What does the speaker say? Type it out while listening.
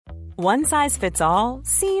One size fits all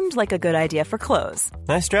seemed like a good idea for clothes.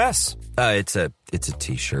 Nice dress. It's a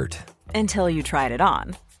t-shirt. Until you tried it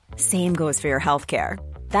on. Same goes for your healthcare.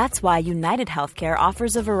 That's why United Healthcare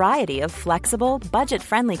offers a variety of flexible,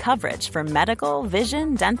 budget-friendly coverage for medical,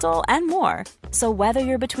 vision, dental, and more. So whether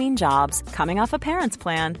you're between jobs, coming off a parent's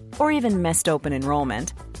plan, or even missed open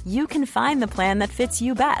enrollment, you can find the plan that fits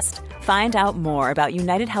you best. Find out more about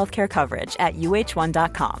United Healthcare coverage at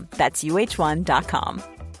uh1.com. That's uh1.com.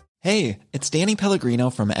 Hey, it's Danny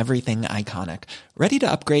Pellegrino from Everything Iconic. Ready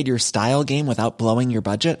to upgrade your style game without blowing your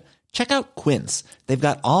budget? Check out Quince. They've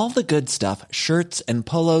got all the good stuff, shirts and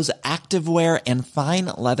polos, activewear, and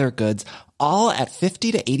fine leather goods, all at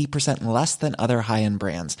 50 to 80% less than other high-end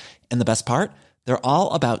brands. And the best part? They're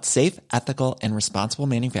all about safe, ethical, and responsible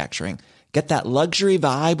manufacturing. Get that luxury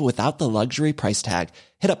vibe without the luxury price tag.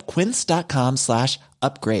 Hit up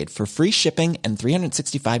quince.com/upgrade for free shipping and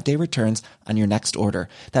 365-day returns on your next order.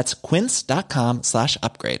 That's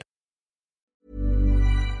quince.com/upgrade.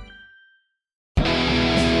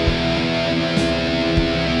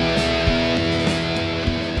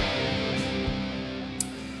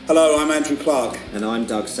 Hello, I'm Andrew Clark. And I'm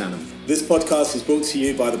Doug Sanham. This podcast is brought to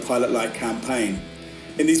you by the Pilot Light campaign.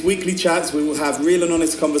 In these weekly chats, we will have real and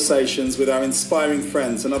honest conversations with our inspiring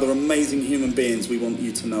friends and other amazing human beings we want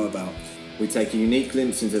you to know about. We take a unique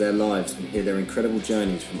glimpse into their lives and hear their incredible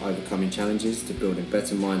journeys from overcoming challenges to building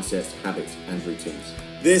better mindsets, habits and routines.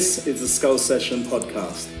 This is the Skull Session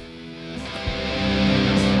podcast.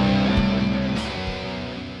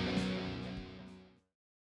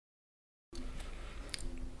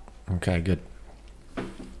 Okay, good.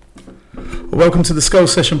 Welcome to the Skull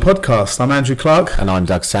Session podcast. I'm Andrew Clark. And I'm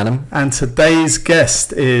Doug Sanham. And today's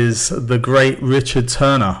guest is the great Richard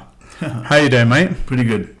Turner. How you doing, mate? Pretty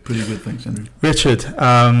good, thanks, Andrew. Richard,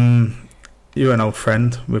 you're an old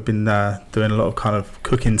friend. We've been doing a lot of kind of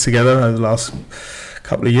cooking together over the last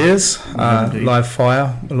couple of years. Live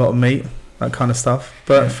fire, a lot of meat, that kind of stuff.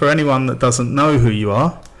 But for anyone that doesn't know who you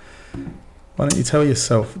are, why don't you tell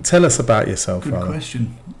us about yourself? Good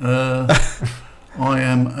question. I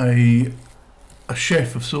am a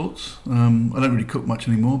chef of sorts. I don't really cook much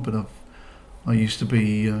anymore, but I used to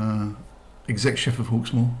be exec chef of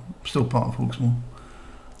Hawksmoor, still part of Hawksmoor.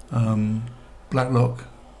 Blacklock,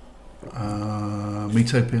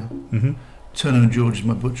 Meatopia, Turner and George is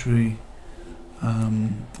my butchery. I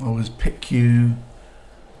was PICU,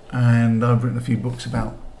 and I've written a few books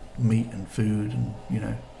about meat and food and,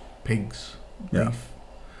 pigs, beef.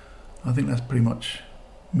 I think that's pretty much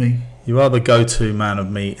me. You are the go-to man of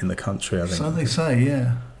meat in the country, I think. So they say,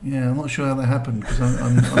 yeah. I'm not sure how that happened because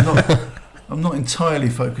I'm not entirely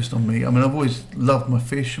focused on meat. I mean, I've always loved my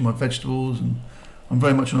fish and my vegetables, and I'm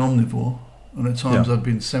very much an omnivore. And at times I've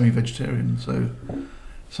been semi-vegetarian. So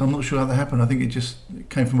I'm not sure how that happened. I think it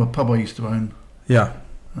came from a pub I used to own. Yeah.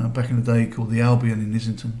 Back in the day, called the Albion in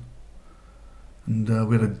Islington. And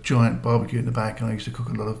we had a giant barbecue in the back, and I used to cook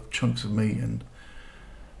a lot of chunks of meat. And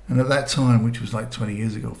at that time, which was like 20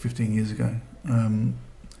 years ago, 15 years ago,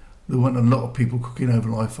 there weren't a lot of people cooking over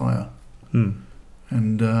live fire.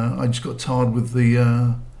 And I just got tired with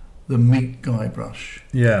the meat guy brush.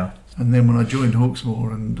 Yeah. And then when I joined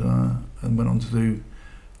Hawksmoor and went on to do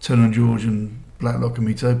Turner and George and Blacklock and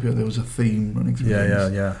Meatopia, there was a theme running through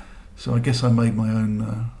things. Yeah. So I guess I made my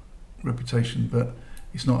own reputation, but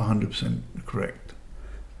it's not 100% correct.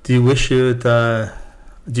 Do you wish it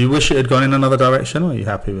had gone in another direction, or are you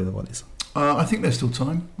happy with what it's? I think there's still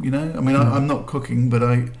time, I mean, I'm not cooking, but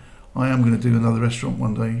I am going to do another restaurant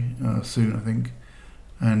one day soon, I think.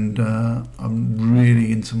 And I'm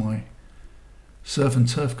really into my surf and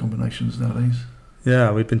turf combinations nowadays.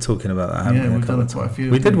 Yeah, we've been talking about that, haven't we? We've done quite a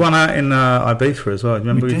few. We did one out in Ibiza as well.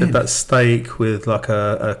 Remember we did that steak with like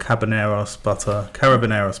a carabineros butter.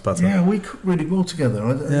 Yeah, we cook really well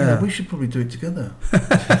together. We should probably do it together.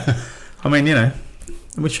 I mean,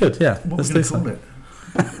 we should, yeah. What are we going to call it?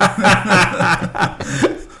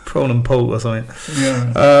 Prawn and pork or something.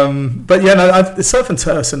 Yeah. But yeah, surf and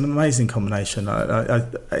turf's an amazing combination.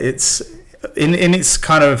 It's in its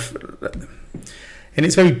kind of in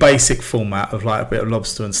its very basic format of like a bit of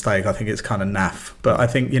lobster and steak. I think it's kind of naff. But I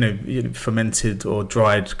think fermented or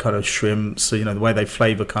dried kind of shrimps. So, the way they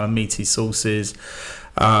flavour kind of meaty sauces.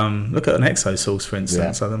 Look at an exo sauce, for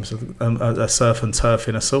instance. A surf and turf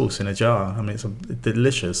in a sauce in a jar. I mean, it's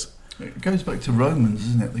delicious. It goes back to Romans,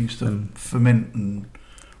 isn't it? They used to ferment and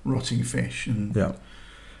rotting fish and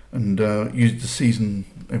used to season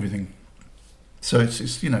everything. So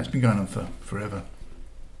it's been going on for forever.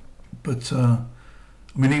 But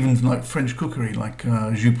I mean, even like French cookery, like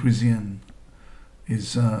jus Parisien,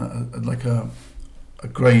 is like a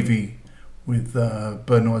gravy with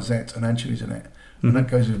beurre noisette and anchovies in it, and that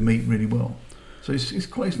goes with meat really well. So it's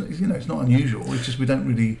quite, it's not unusual. It's just we don't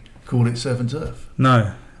really call it surf and turf.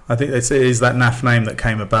 No, I think it is that naff name that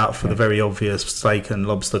came about for the very obvious steak and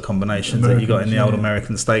lobster combinations that you got in the old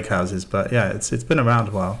American steakhouses. But yeah, it's been around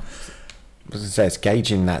a while. I was going to say, it's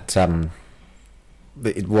gauging that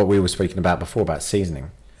what we were speaking about before about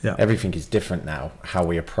seasoning. Yeah. Everything is different now. How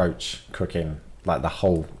we approach cooking, like the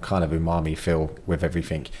whole kind of umami feel with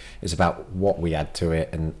everything, is about what we add to it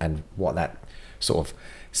and what that sort of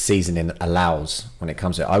seasoning allows when it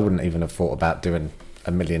comes to it. I wouldn't even have thought about doing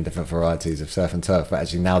a million different varieties of surf and turf, but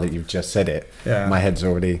actually now that you've just said it, my head's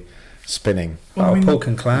already spinning. Well, pork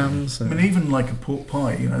and clams. I mean, even like a pork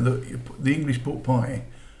pie, the English pork pie,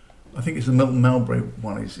 I think it's the Milton Mowbray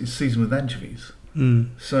one, is seasoned with anchovies.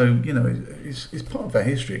 So it's part of our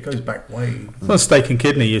history. It goes back way. Well, steak and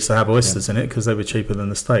kidney used to have oysters in it because they were cheaper than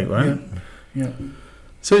the steak, right? Yeah.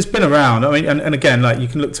 So it's been around. I mean, and again, like you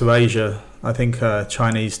can look to Asia. I think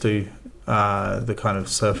Chinese do the kind of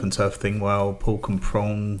surf and turf thing well. Pork and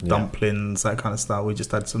prawn dumplings, that kind of stuff. We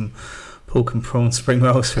just had some pork and prawn spring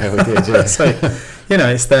rolls. Yeah, we did. Yeah. So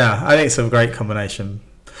it's there. I think it's a great combination.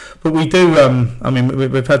 But we do.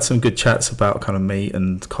 We've had some good chats about kind of meat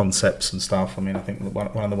and concepts and stuff. I mean, I think one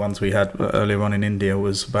of the ones we had earlier on in India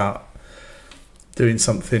was about doing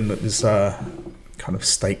something that was kind of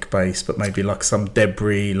steak based, but maybe like some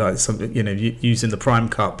debris, like something using the prime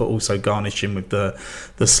cut, but also garnishing with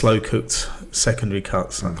the slow cooked secondary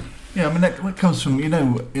cuts. Yeah, I mean that comes from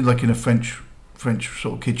like in a French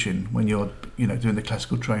sort of kitchen when you're doing the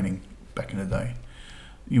classical training back in the day.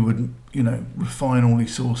 You would, refine all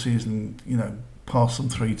these sauces and, pass them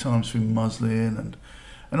 3 times through muslin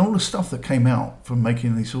and all the stuff that came out from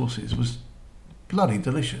making these sauces was bloody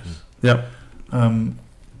delicious. Yeah. And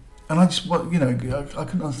I just, I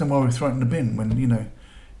couldn't understand why we were throwing it in the bin when,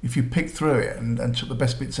 if you picked through it and took the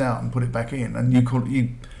best bits out and put it back in, and you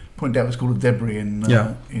pointed out it's called a debris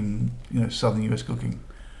in southern US cooking.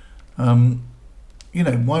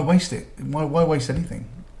 Why waste it? Why waste anything?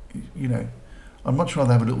 I'd much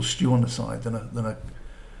rather have a little stew on the side than a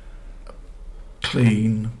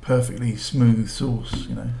clean, perfectly smooth sauce.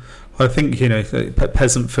 I think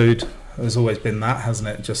peasant food has always been that, hasn't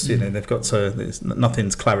it? Just they've got to.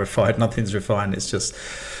 Nothing's clarified, nothing's refined. It's just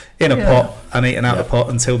in a pot and eaten out the pot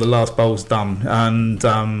until the last bowl's done.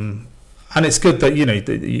 And it's good that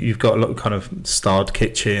you've got a lot of kind of starred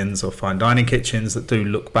kitchens or fine dining kitchens that do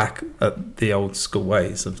look back at the old school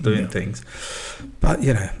ways of doing things. But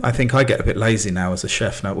I think I get a bit lazy now as a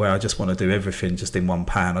chef now, where I just want to do everything just in one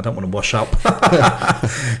pan. I don't want to wash up.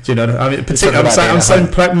 Do you know? I mean, I'm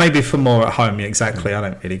saying maybe for more at home. Exactly. I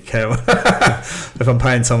don't really care if I'm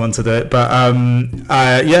paying someone to do it. But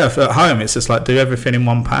at home it's just like do everything in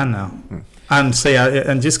one pan now. And see,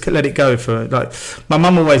 and just let it go for like. My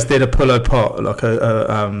mum always did a pulo pot, like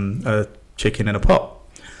a chicken in a pot,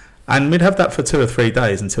 and we'd have that for 2 or 3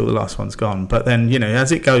 days until the last one's gone. But then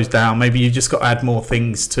as it goes down, maybe you just got to add more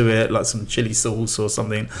things to it, like some chili sauce or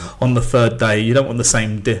something on the 3rd day. You don't want the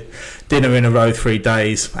same dinner in a row 3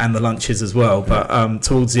 days and the lunches as well. But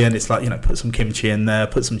towards the end, it's like put some kimchi in there,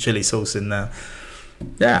 put some chili sauce in there.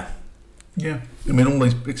 Yeah. I mean, all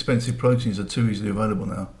these expensive proteins are too easily available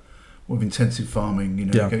now. With intensive farming, you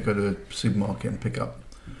go to a supermarket and pick up,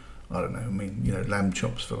 I don't know, lamb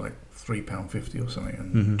chops for like £3.50 or something,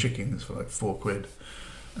 and chickens for like £4.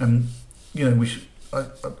 And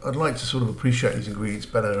I'd like to sort of appreciate these ingredients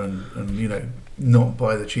better and not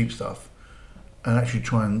buy the cheap stuff, and actually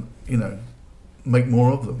try and make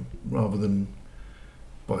more of them rather than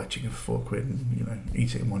buy a chicken for £4 and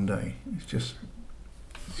eat it in one day. It's just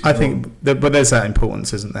I think, but there's that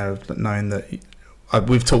importance, isn't there, of knowing that.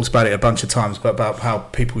 We've talked about it a bunch of times, but about how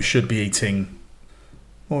people should be eating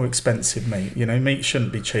more expensive meat. Meat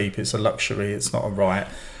shouldn't be cheap. It's a luxury. It's not a right.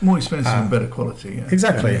 More expensive and better quality. Yeah.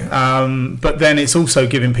 Exactly. Yeah. But then it's also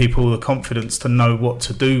giving people the confidence to know what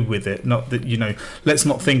to do with it. Not that let's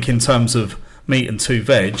not think in terms of meat and 2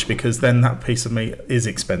 veg, because then that piece of meat is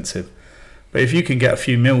expensive. But if you can get a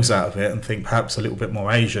few meals out of it and think perhaps a little bit more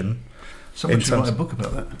Asian. Someone should write a book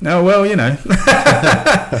about that. No, well,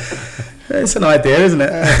 it's an idea, isn't it?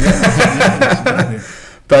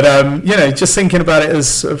 But just thinking about it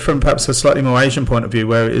as from perhaps a slightly more Asian point of view,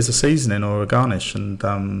 where it is a seasoning or a garnish, and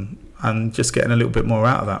just getting a little bit more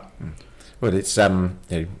out of that. Well, it's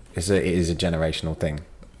it is a generational thing,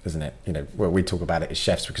 isn't it? We talk about it as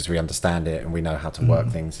chefs because we understand it and we know how to work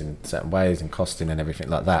things in certain ways and costing and everything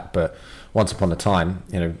like that. But once upon a time,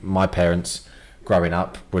 my parents growing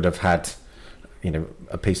up would have had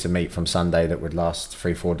a piece of meat from Sunday that would last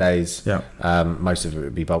 3-4 days. Yeah. Most of it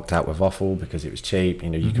would be bulked out with offal because it was cheap.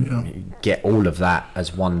 You could get all of that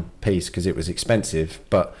as one piece because it was expensive,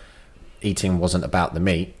 but eating wasn't about the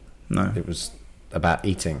meat. No. It was about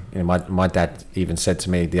eating. My dad even said to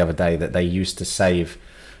me the other day that they used to save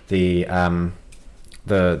the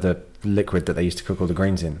liquid that they used to cook all the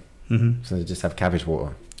greens in. Mm-hmm. So they just have cabbage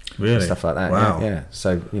water. Really? And stuff like that. Wow. Yeah.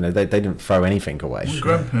 So, they didn't throw anything away. My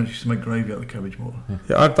grandparents used to make gravy out of the cabbage water.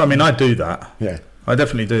 Yeah, I do that. Yeah. I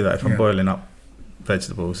definitely do that if I'm boiling up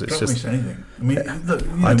vegetables. It's don't just waste anything. I mean, look,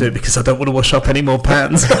 I do it because I don't want to wash up any more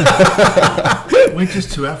pans. we're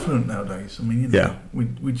just too affluent nowadays. I mean,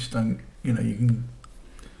 we just don't. You can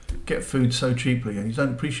get food so cheaply and you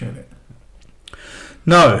don't appreciate it.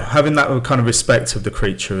 No, having that kind of respect of the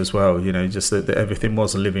creature as well, just that everything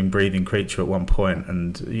was a living, breathing creature at one point,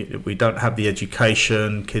 and we don't have the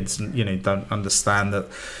education. Kids, don't understand that.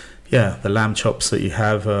 Yeah, the lamb chops that you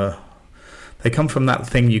have, they come from that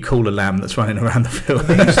thing you call a lamb that's running around the field.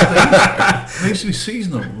 They used to be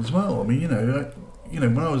seasonal as well. I mean,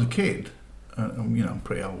 when I was a kid, I'm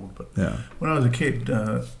pretty old, but when I was a kid,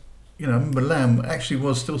 I remember lamb actually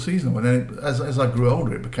was still seasonal, and then as I grew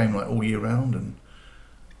older, it became like all year round,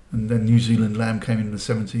 and then New Zealand lamb came in the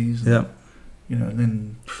 70s.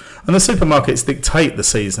 And the supermarkets dictate the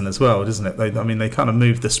season as well, doesn't it? They kind of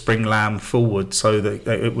move the spring lamb forward so that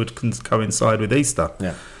it would coincide with Easter.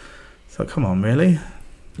 Yeah. So come on, really?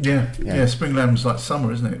 Yeah. Spring lamb's like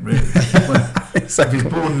summer, isn't it? Really. If it's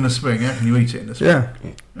born in the spring, how can you eat it in the spring? Yeah.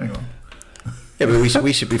 Hang on. Yeah, but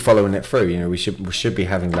we should be following it through. We should be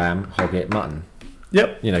having lamb, hogget, mutton.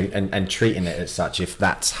 Yep. And treating it as such if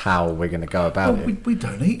that's how we're going to go about it. We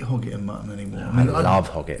don't eat hogget and mutton anymore. I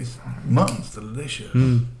love hogget. Mutton's delicious.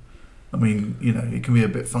 I mean, it can be a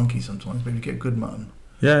bit funky sometimes, but if you get good mutton,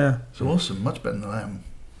 it's awesome. Much better than lamb.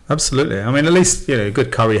 Absolutely. I mean, at least a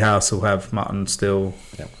good curry house will have mutton still.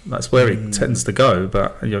 Yeah. That's where it tends to go.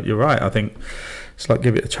 But you're right. I think it's like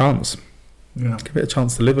give it a chance. Yeah. Give it a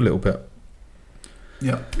chance to live a little bit.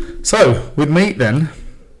 Yeah. So with meat then.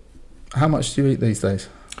 How much do you eat these days?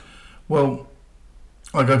 Well,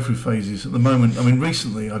 I go through phases. At the moment, I mean,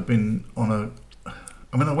 recently I've been I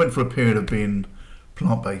went for a period of being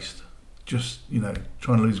plant-based, just,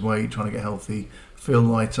 trying to lose weight, trying to get healthy, feel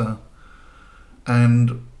lighter.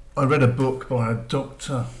 And I read a book by a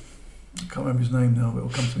doctor, I can't remember his name now, but it'll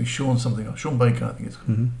come to me, Sean Baker, I think his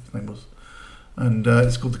name was. And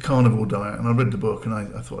it's called The Carnivore Diet. And I read the book and I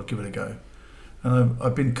thought I'd give it a go. And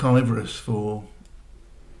I've been carnivorous for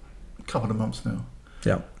couple of months now.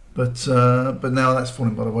 Yeah. But now that's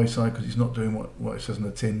falling by the wayside because he's not doing what it says on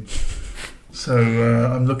the tin. So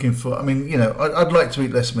I'm looking for. I mean, I'd like to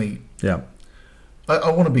eat less meat. Yeah.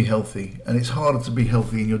 I want to be healthy, and it's harder to be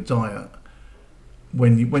healthy in your diet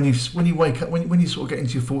when you wake up when you sort of get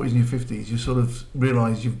into your 40s and your 50s. You sort of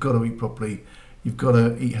realise you've got to eat properly. You've got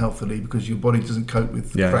to eat healthily because your body doesn't cope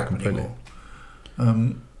with crap completely.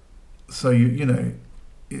 Anymore. So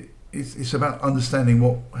It's about understanding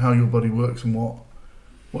how your body works and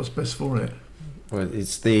what's best for it. Well,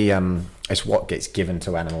 it's it's what gets given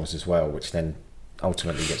to animals as well, which then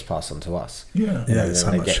ultimately gets passed on to us. Yeah.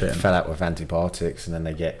 They get fed out with antibiotics, and then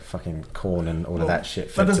they get fucking corn and all of that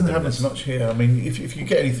shit. That doesn't happen so much here. I mean, if you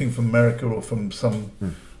get anything from America or from some,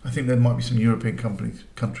 I think there might be some European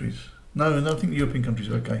countries. No, I think the European countries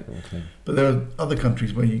are okay. But there are other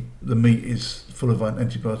countries where the meat is full of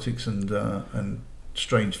antibiotics and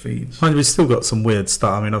strange feeds. We've still got some weird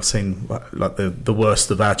stuff. I mean, I've seen like the worst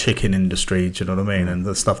of our chicken industry. Do you know what I mean? And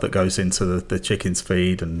the stuff that goes into the chicken's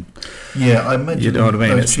feed and I imagine you know what I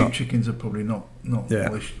mean. Those cheap chickens are probably not what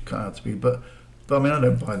they should cut out to be. But I mean, I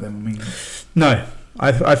don't buy them. I mean, no,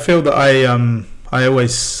 I feel that I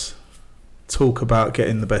always talk about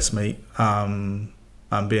getting the best meat.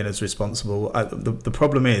 And being as responsible. The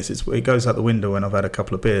problem is, it goes out the window when I've had a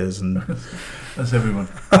couple of beers, and that's everyone.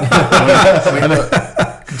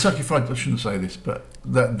 Kentucky Fried. I shouldn't say this, but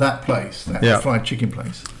that place, fried chicken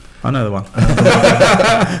place. I know the one.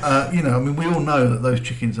 I mean, we all know that those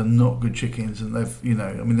chickens are not good chickens, and they've,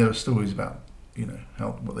 I mean, there are stories about,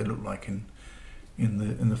 what they look like in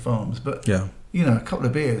the farms, but a couple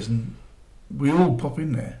of beers and we all pop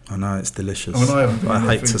in there. I know, it's delicious. I mean, I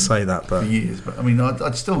hate to say that, but for years. But I mean,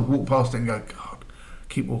 I'd still walk past it and go, God,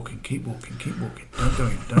 keep walking.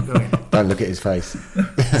 Don't go in. Don't look at his face.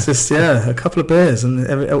 It's just a couple of beers and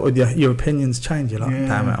your opinions change. You're like,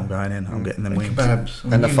 damn it, I'm going in. I'm getting them wings.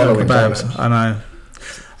 Kebabs. And the following kebabs. I know.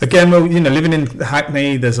 Again, well, living in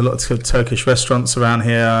Hackney, there's a lot of Turkish restaurants around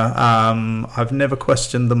here. I've never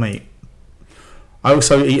questioned the meat. I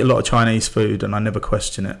also eat a lot of Chinese food, and I never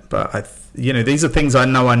question it. But these are things I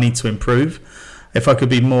know I need to improve. if I could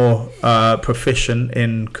be more proficient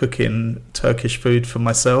in cooking Turkish food for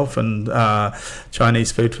myself and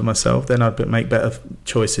Chinese food for myself, then I'd make better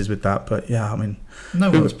choices with that. But yeah, I mean, no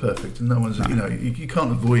one's perfect, and no one's you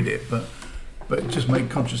can't avoid it, but just make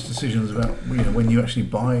conscious decisions about when you actually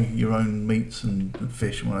buy your own meats and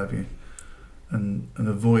fish and what have you, and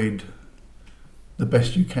avoid the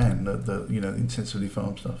best you can the intensively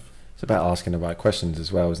farmed stuff. It's about asking the right questions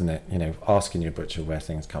as well, isn't it? Asking your butcher where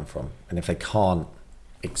things come from, and if they can't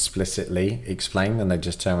explicitly explain, then they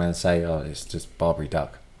just turn around and say, "Oh, it's just Barbary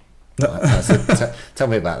duck." Tell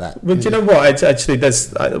me about that. Well, do you know what? Actually,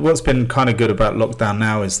 there's what's been kind of good about lockdown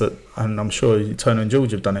now is that, and I'm sure Tony and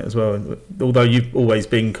George have done it as well. Although you've always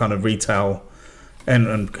been kind of retail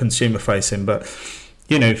and consumer facing, but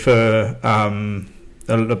for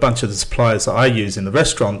a bunch of the suppliers that I use in the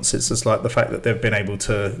restaurants, it's just like the fact that they've been able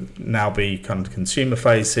to now be kind of consumer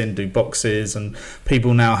facing, do boxes, and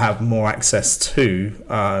people now have more access to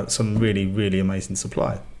some really, really amazing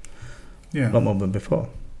supply. Yeah, a lot more than before.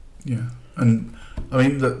 Yeah, and I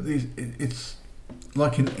mean, it's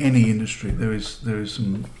like in any industry, there is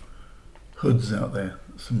some hoods out there,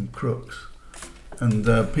 some crooks, and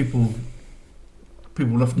people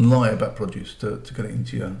often lie about produce to get it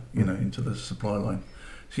into into the supply line.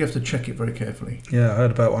 So you have to check it very carefully. Yeah, I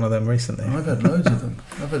heard about one of them recently. I've had loads of them.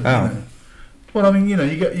 Well, I mean, you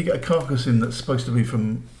get a carcass in that's supposed to be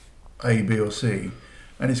from A, B, or C,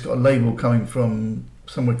 and it's got a label coming from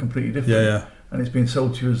somewhere completely different. Yeah. And it's being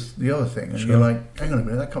sold to you as the other thing, and Sure. you're like, hang on a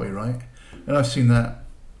minute, that can't be right. And I've seen that,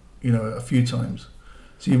 a few times.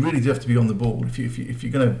 So you really do have to be on the ball if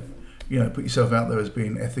you're going to, put yourself out there as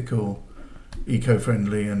being ethical,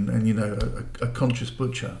 eco-friendly, and a conscious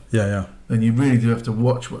butcher. Yeah. Then you really do have to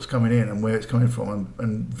watch what's coming in and where it's coming from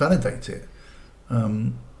and validate it.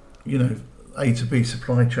 A to B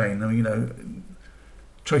supply chain. I mean,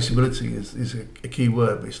 traceability is a key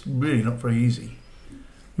word, but it's really not very easy.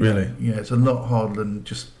 Really? Yeah, it's a lot harder than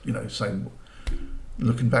just, saying,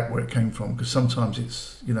 looking back where it came from, because sometimes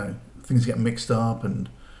it's, things get mixed up and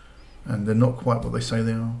they're not quite what they say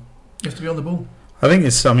they are. You have to be on the ball. I think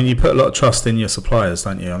you put a lot of trust in your suppliers,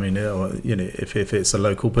 don't you? I mean, if it's a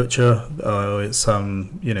local butcher or it's,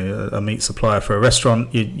 a meat supplier for a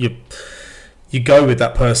restaurant, you go with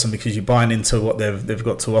that person because you're buying into what they've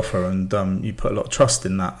got to offer, and you put a lot of trust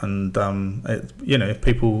in that. And, if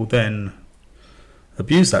people then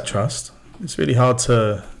abuse that trust, it's really hard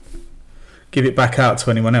to give it back out to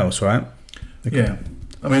anyone else, right? Yeah,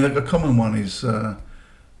 I mean, a common one is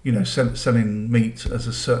selling meat as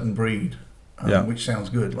a certain breed, which sounds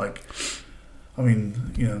good. Like, I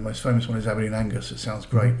mean, the most famous one is Aberdeen Angus. It sounds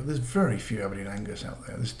great, but there's very few Aberdeen Angus out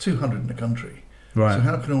there. There's 200 in the country, right? So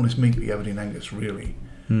how can all this meat be Aberdeen Angus, really?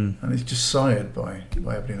 And it's just sired by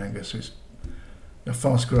Aberdeen Angus. So it's a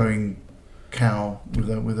fast-growing cow with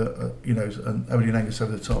an Aberdeen Angus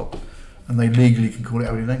over the top, and they legally can call it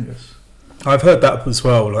Aberdeen Angus. I've heard that as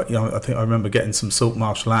well. Like, I think I remember getting some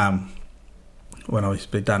Saltmarsh lamb when I used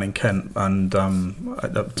to be down in Kent, and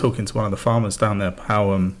talking to one of the farmers down there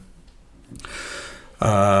how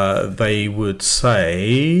they would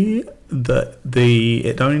say that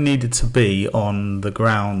it only needed to be on the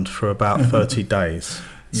ground for about 30 days.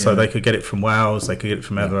 So they could get it from Wales, they could get it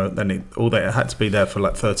from ever. Then it had to be there for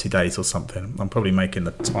like 30 days or something. I'm probably making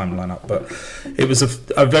the timeline up, but it was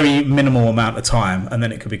a very minimal amount of time, and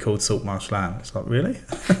then it could be called Saltmarsh lamb. It's like, really?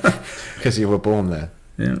 Because you were born there.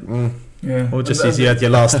 Yeah. Yeah. Or just as you had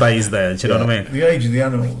your last days there. Do you know what I mean? The age of the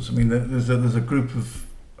animals. I mean, there's a group of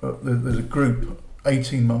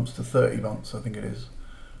 18 months to 30 months, I think it is,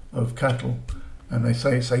 of cattle, and they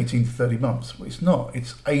say it's 18 to 30 months. Well, it's not.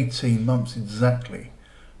 It's 18 months exactly.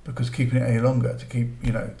 Because keeping it any longer to keep,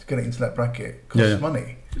 to get it into that bracket costs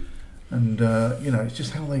money, and it's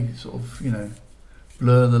just how they sort of,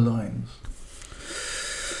 blur the lines.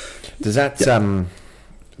 Does that,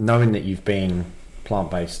 knowing that you've been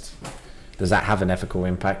plant-based, does that have an ethical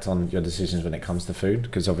impact on your decisions when it comes to food?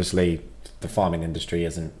 Because obviously the farming industry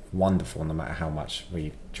isn't wonderful, no matter how much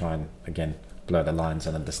we try and again blur the lines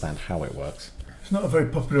and understand how it works. It's not a very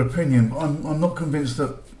popular opinion, but I'm not convinced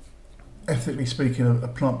that, ethically speaking, a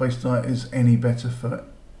plant-based diet is any better for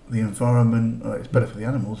the environment. It's better for the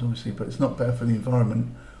animals, obviously, but it's not better for the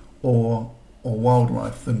environment or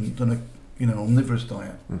wildlife than a omnivorous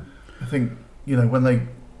diet. I think when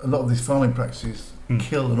a lot of these farming practices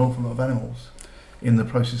kill an awful lot of animals in the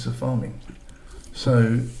process of farming.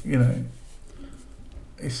 So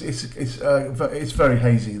it's very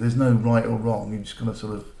hazy. There's no right or wrong. You just got to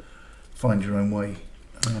sort of find your own way.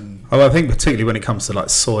 I think particularly when it comes to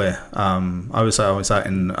like soy, I was out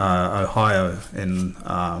in Ohio in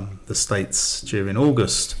the States during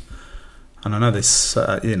August, And I know this,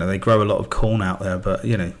 they grow a lot of corn out there, but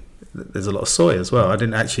there's a lot of soy as well. I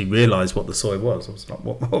didn't actually realise what the soy was. I was like,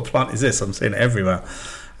 what plant is this? I'm seeing it everywhere.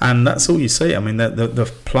 And that's all you see. I mean,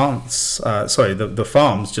 the plants, the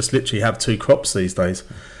farms just literally have 2 crops these days.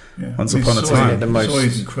 Yeah. Once upon a time. Soy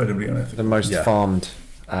is incredibly unethical. The most farmed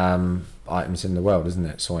items in the world, isn't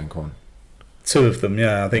it? Soy and corn. 2 of them,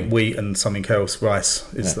 yeah. I think wheat and something else,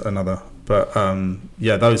 rice is another. But,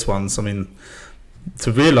 those ones, I mean,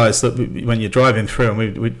 to realise that when you're driving through,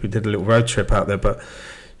 and we did a little road trip out there, but,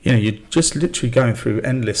 you're just literally going through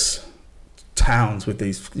endless towns with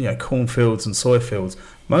these, cornfields and soy fields.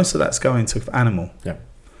 Most of that's going to animal. Yeah.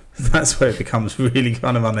 That's where it becomes really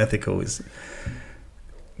kind of unethical.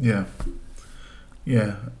 Yeah.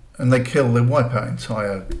 And they wipe out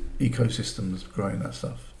entire ecosystems growing that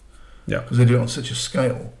stuff. Yeah. Because they do it on such a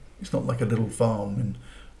scale. It's not like a little farm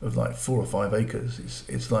of like 4 or 5 acres.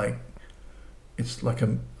 It's like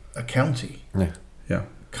a county. Yeah. Yeah.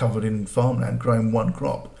 Covered in farmland, growing one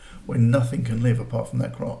crop where nothing can live apart from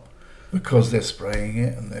that crop, because they're spraying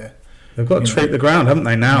it and they've got to treat the ground, haven't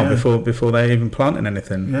they, now, before they even planting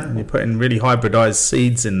anything. Yeah. And you're putting really hybridized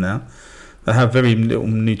seeds in there that have very little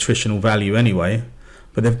nutritional value anyway,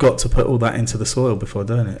 but they've got to put all that into the soil before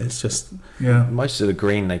doing it. It's just most of the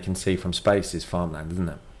green they can see from space is farmland, isn't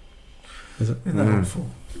it? Is it? Isn't that awful?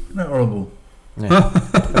 Isn't that horrible? Yeah.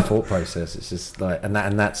 The thought process. It's just like, and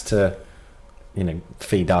that's to,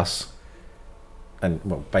 feed us, and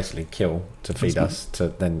basically kill to feed us, to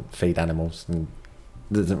then feed animals, and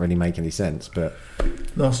it doesn't really make any sense. But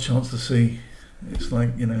last chance to see. It's like,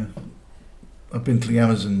 I've been to the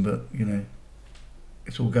Amazon, but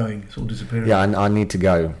it's all going, it's all disappearing. Yeah, I need to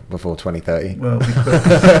go before 2030. Well, before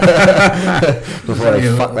they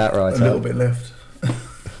fuck that right a up. little bit left.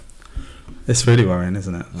 It's really worrying,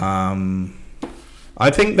 isn't it? I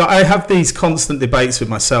think that I have these constant debates with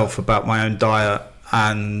myself about my own diet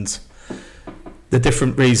and the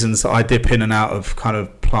different reasons that I dip in and out of kind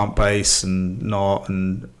of plant-based and not.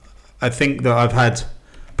 And I think that I've had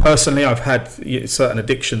certain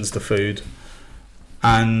addictions to food,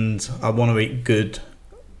 and I want to eat good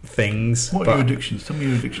things. What are your addictions? Tell me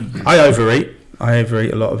your addictions. I overeat a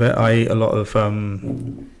lot of it. I eat a lot of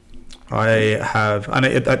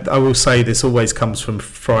I will say this always comes from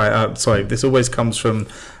this always comes from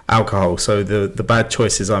alcohol. So the bad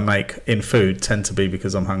choices I make in food tend to be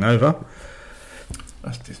because I'm hungover.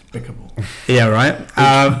 That's despicable. Yeah, right.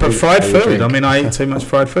 But fried food. I mean, I eat too much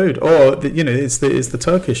fried food. Or it's the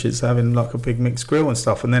Turkish. It's having like a big mixed grill and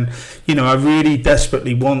stuff. And then I really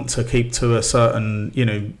desperately want to keep to a certain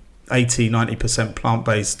 80-90%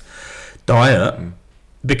 plant-based diet,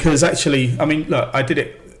 because actually, I mean, look, I did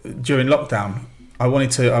it during lockdown. I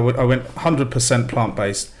went 100%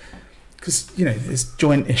 plant-based because there's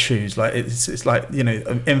joint issues, like it's like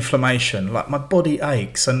inflammation, like my body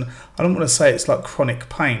aches, and I don't want to say it's like chronic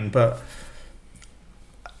pain, but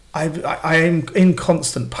I am in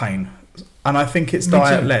constant pain, and I think it's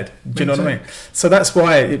diet led. Do you know what I mean? So that's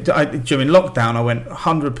why during lockdown I went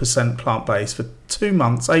 100% plant-based for 2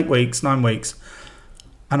 months, 8 weeks, 9 weeks.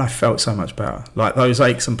 And I felt so much better. Like those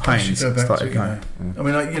aches and pains started going. I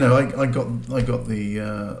mean, I got the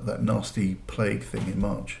that nasty plague thing in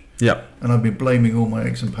March. Yeah. And I've been blaming all my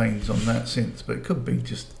aches and pains on that since. But it could be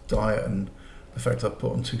just diet and the fact I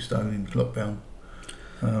put on 2 stone in lockdown.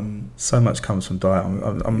 So much comes from diet.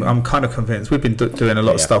 I'm kind of convinced. We've been doing a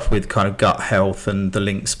lot of stuff with kind of gut health and the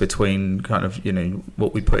links between kind of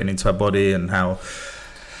what we're putting into our body and how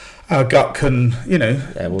our gut can,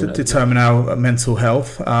 determine our mental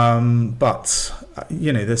health. But,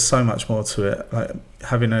 there's so much more to it. Like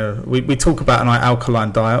having we talk about an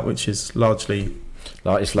alkaline diet, which is largely...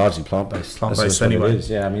 It's largely plant-based. Plant-based anyway. It is.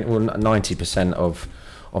 Yeah, I mean, 90% of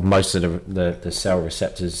most of the cell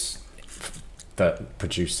receptors that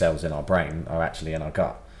produce cells in our brain are actually in our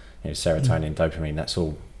gut. Serotonin, dopamine, that's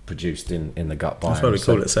all produced in the gut biome. That's why we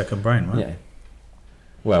call it second brain, right? Yeah.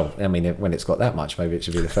 Well, I mean, when it's got that much, maybe it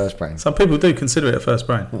should be the first brain. Some people do consider it a first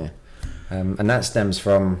brain. Yeah. And that stems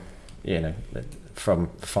from, from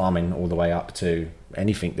farming all the way up to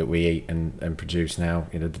anything that we eat and produce now,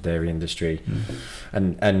 the dairy industry.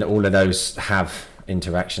 And all of those have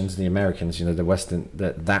interactions. The Americans,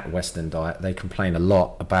 that Western diet, they complain a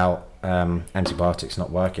lot about antibiotics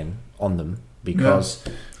not working on them because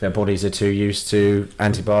their bodies are too used to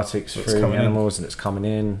antibiotics through animals, and it's coming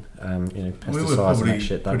in. Pesticides and that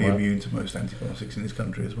shit don't work. Pretty immune to most antibiotics in this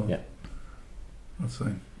country as well. Yeah, I'd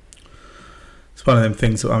say it's one of them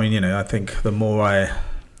things. I mean, I think the more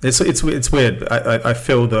it's weird. I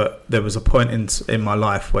feel that there was a point in my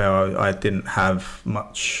life where I didn't have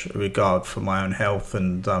much regard for my own health,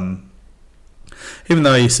 and even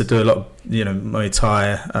though I used to do a lot of, Muay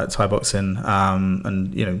Thai, Thai boxing,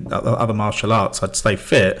 and, other martial arts, I'd stay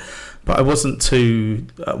fit, but I wasn't too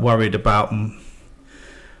worried about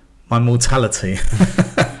my mortality.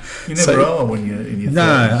 You never are when you're in your 30s.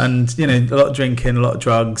 No, and, a lot of drinking, a lot of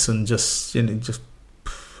drugs, and just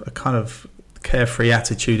a kind of carefree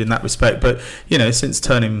attitude in that respect. But, since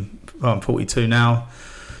I'm 42 now,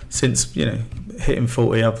 since, hitting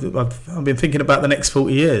 40, I've been thinking about the next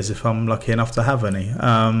 40 years, if I'm lucky enough to have any.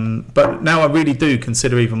 But now I really do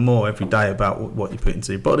consider even more every day about what you put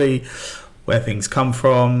into your body, where things come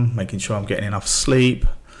from, making sure I'm getting enough sleep.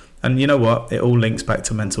 And you know what? It all links back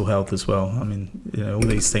to mental health as well. I mean, all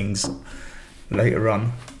these things later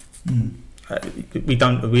on.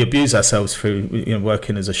 We abuse ourselves through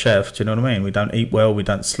working as a chef. Do you know what I mean? We don't eat well, we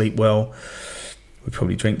don't sleep well, we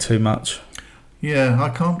probably drink too much. Yeah, I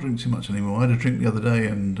can't drink too much anymore. I had a drink the other day,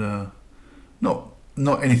 and not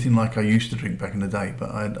anything like I used to drink back in the day, but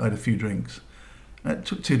I had a few drinks. It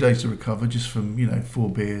took 2 days to recover, just from 4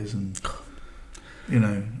 beers and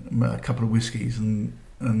a couple of whiskies, and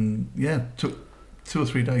yeah, took 2 or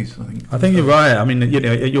 3 days. I think you're right. I mean,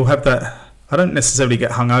 you'll have that. I don't necessarily get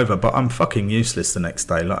hungover, but I'm fucking useless the next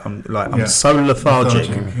day. I'm so lethargic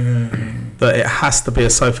that it has to be a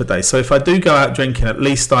sofa day. So if I do go out drinking, at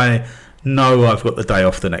least I know I've got the day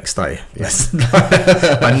off the next day. Yes,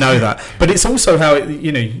 I know that. But it's also how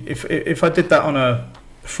if I did that on a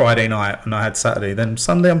Friday night and I had Saturday, then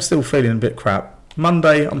Sunday I'm still feeling a bit crap.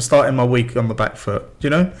 Monday I'm starting my week on the back foot.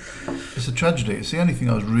 It's a tragedy. It's the only thing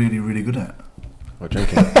I was really, really good at. Or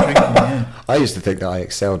drinking. I used to think that I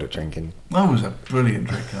excelled at drinking. I was a brilliant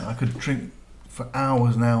drinker. I could drink for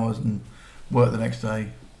hours and hours and work the next day,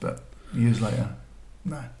 but years later,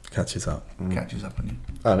 no. Catches up on you.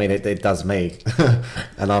 I mean, it does me,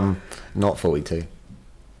 and I'm not 42.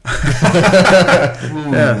 I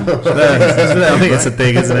think it's a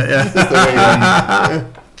dig, isn't it? Yeah.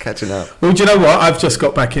 Catching up. Well, do you know what? I've just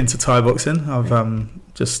got back into Thai boxing. I've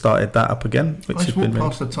just started that up again. I just walked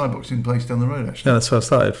past the Thai boxing place down the road, actually. Yeah, that's where I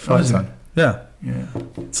started. Fight Zone. Yeah.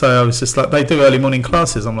 So I was just like, they do early morning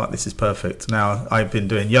classes. I'm like, this is perfect. Now I've been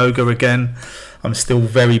doing yoga again. I'm still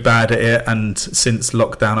very bad at it, and since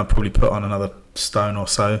lockdown I've probably put on another stone or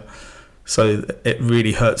so. So it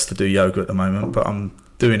really hurts to do yoga at the moment, but I'm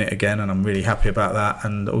doing it again, and I'm really happy about that.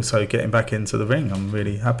 And also getting back into the ring, I'm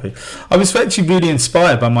really happy. I was actually really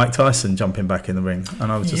inspired by Mike Tyson jumping back in the ring,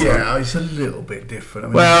 and I was just it's a little bit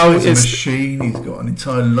different. I mean, he's a machine. He's got an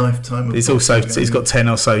entire lifetime of he's got 10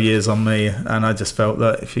 or so years on me, and I just felt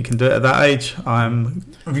that if he can do it at that age,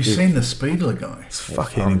 have you seen the speed of the guy? It's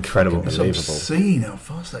fucking incredible. It's obscene how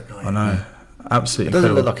fast that guy is. I know, absolutely. It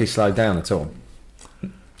doesn't look like he slowed down at all.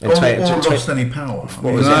 Or lost any power.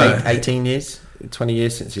 What was it? 18 years? 20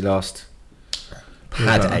 years since he last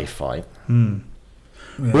had a fight.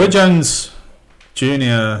 Roy Jones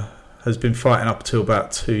Jr. has been fighting up till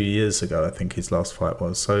about 2 years ago, I think his last fight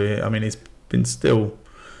was. So, I mean, he's been still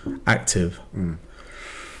active.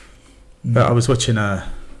 But I was watching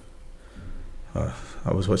a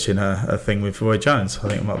thing with Roy Jones. I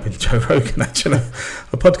think it might have been Joe Rogan, actually,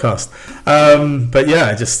 a podcast. But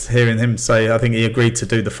yeah, just hearing him say, I think he agreed to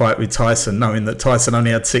do the fight with Tyson, knowing that Tyson only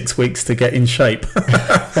had 6 weeks to get in shape.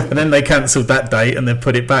 And then they cancelled that date and then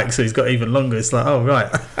put it back, so he's got even longer. It's like, oh, right.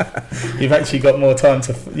 You've actually got more time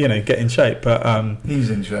to, get in shape. But he's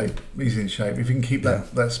in shape. He's in shape. If he can keep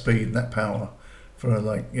that speed and that power for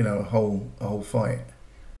a whole fight.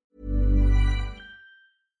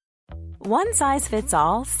 One size fits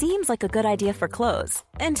all seems like a good idea for clothes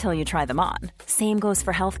until you try them on. Same goes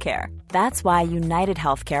for healthcare. That's why United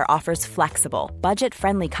Healthcare offers flexible,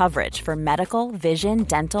 budget-friendly coverage for medical, vision,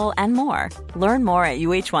 dental, and more. Learn more at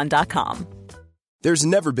UH1.com. There's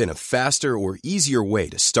never been a faster or easier way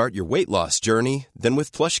to start your weight loss journey than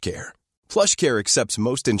with PlushCare. PlushCare accepts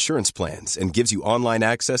most insurance plans and gives you online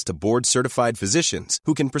access to board-certified physicians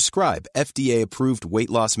who can prescribe FDA-approved weight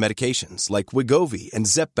loss medications like Wegovy and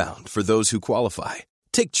Zepbound for those who qualify.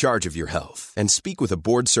 Take charge of your health and speak with a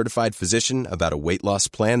board-certified physician about a weight loss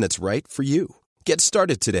plan that's right for you. Get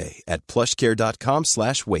started today at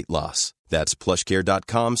plushcare.com/weightloss. That's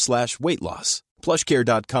plushcare.com/weightloss.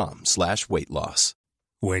 plushcare.com/weightloss.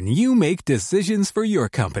 When you make decisions for your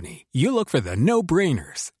company, you look for the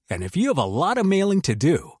no-brainers. And if you have a lot of mailing to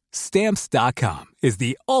do, Stamps.com is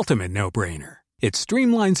the ultimate no-brainer. It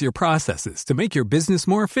streamlines your processes to make your business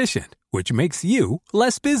more efficient, which makes you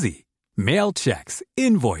less busy. Mail checks,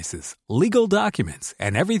 invoices, legal documents,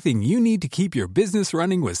 and everything you need to keep your business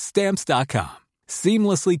running with Stamps.com.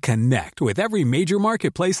 Seamlessly connect with every major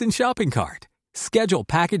marketplace and shopping cart. Schedule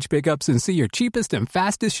package pickups and see your cheapest and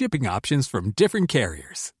fastest shipping options from different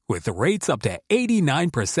carriers. With rates up to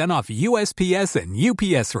 89% off USPS and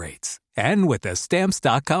UPS rates. And with the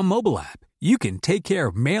Stamps.com mobile app, you can take care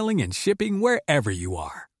of mailing and shipping wherever you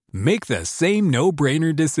are. Make the same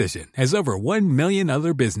no-brainer decision as over 1 million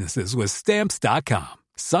other businesses with Stamps.com.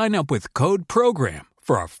 Sign up with code PROGRAM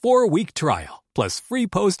for a 4-week trial, plus free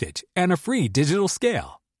postage and a free digital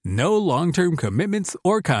scale. No long-term commitments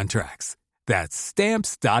or contracts. That's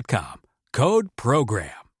Stamps.com. Code PROGRAM.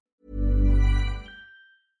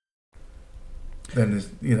 Then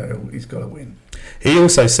he's got to win. He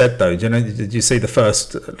also said, though, did you see the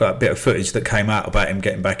first bit of footage that came out about him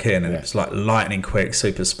getting back in? And it's like lightning quick,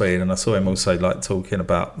 super speed. And I saw him also talking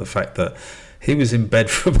about the fact that he was in bed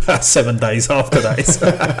for about 7 days after that.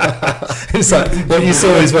 It's like what you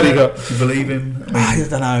saw is what he got. Do you believe him? I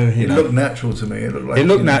don't know. It looked natural to me. It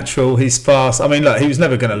looked natural. He's fast. I mean, look, he was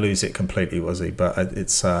never going to lose it completely, was he? But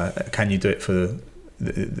it's can you do it for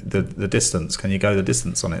the distance? Can you go the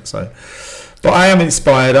distance on it? So. But I am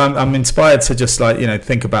inspired. I'm inspired to just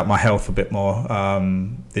think about my health a bit more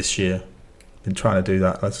this year. Been trying to do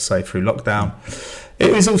that, as I say, through lockdown.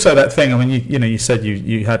 It was also that thing. I mean, you said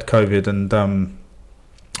you had COVID, and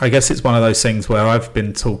I guess it's one of those things where I've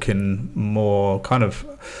been talking more kind of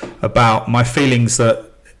about my feelings.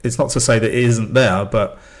 That it's not to say that it isn't there,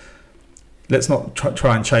 but let's not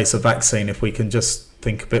try and chase a vaccine if we can just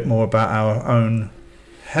think a bit more about our own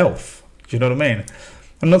health. Do you know what I mean?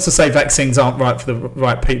 And not to say vaccines aren't right for the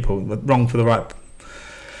right people, but wrong for the right.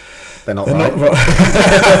 They're not right.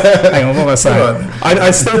 Hang on, what am I saying?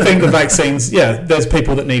 I still think the vaccines. Yeah, there's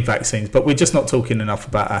people that need vaccines, but we're just not talking enough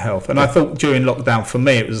about our health. And I thought during lockdown, for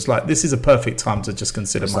me, it was like this is a perfect time to just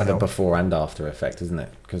consider it's my like health. The before and after effect, isn't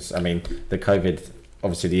it? Because I mean, the COVID,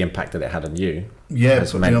 obviously, the impact that it had on you. Yeah,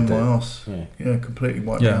 put me on my arse. Yeah, completely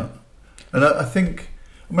wiped out. And I think.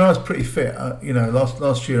 I mean, I was pretty fit.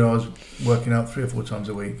 Last year I was working out 3 or 4 times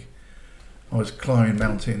a week. I was climbing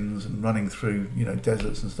mountains and running through,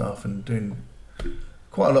 deserts and stuff, and doing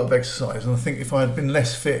quite a lot of exercise. And I think if I had been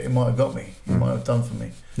less fit, it might have got me. It might have done for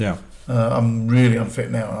me. Yeah. I'm really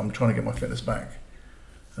unfit now. I'm trying to get my fitness back.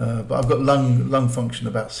 But I've got lung function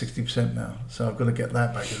about 60% now, so I've got to get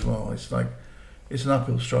that back as well. It's like it's an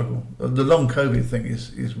uphill struggle. The long COVID thing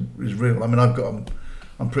is real. I mean,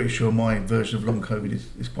 I'm pretty sure my version of long COVID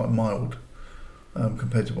is quite mild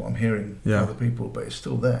compared to what I'm hearing from other people, but it's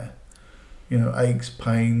still there. Aches,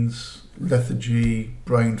 pains, lethargy,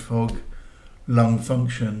 brain fog, lung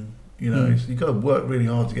function. You've got to work really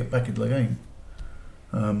hard to get back into the game.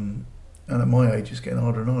 And at my age, it's getting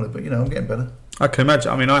harder and harder. But I'm getting better. I can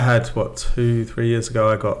imagine. I mean, I had 2-3 years ago.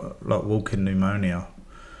 I got walking pneumonia,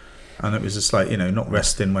 and it was just not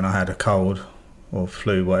resting when I had a cold or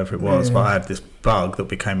flu, whatever it was. But I had this bug that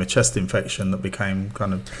became a chest infection that became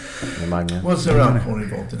kind of pneumonia. Was there alcohol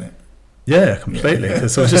involved in it? Yeah, completely.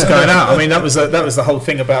 Because I was just going out. I mean, that was the whole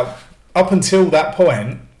thing about up until that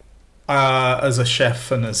point. As a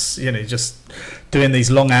chef and as just doing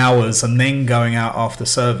these long hours and then going out after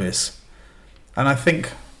service, and I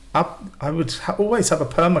think I would always have a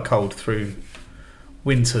permacold through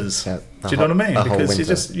winters. Do you know what I mean? Because you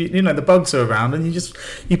just the bugs are around and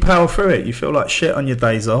you power through it. You feel like shit on your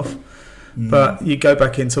days off, but you go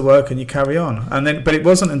back into work and you carry on. And then, but it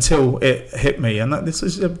wasn't until it hit me, and this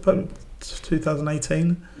was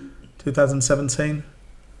 2018, 2017,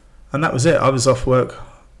 and that was it. I was off work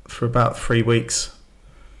for about 3 weeks.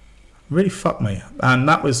 Really fucked me, and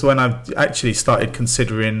that was when I actually started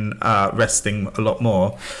considering resting a lot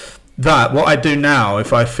more. What I do now,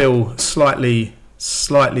 if I feel slightly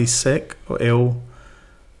sick or ill,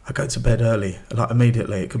 I go to bed early, like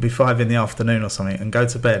immediately. It could be 5 in the afternoon or something, and go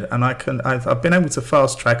to bed. And I've been able to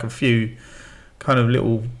fast track a few kind of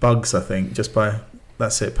little bugs, I think, just by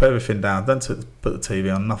that's it. Put everything down. Don't put the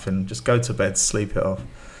TV on. Nothing. Just go to bed, sleep it off.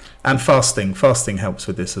 And fasting helps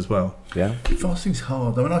with this as well. Yeah, fasting's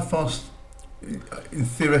hard. I mean, I fast.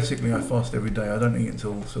 Theoretically, I fast every day. I don't eat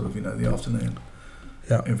until sort of the afternoon.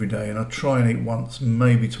 Yeah. Every day, and I try and eat once,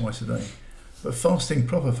 maybe twice a day. But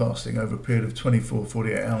proper fasting over a period of 24,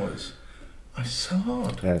 48 hours, it's so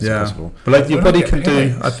hard. Yeah, it's possible. But your body can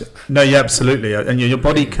do. Absolutely, and your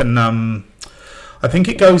body can. I think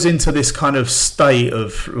it goes into this kind of state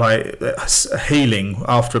of healing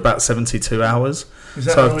after about 72 hours. Is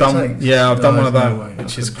that I've done one of those,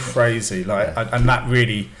 which is crazy. And that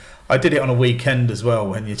really, I did it on a weekend as well.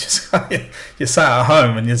 When you just you sat at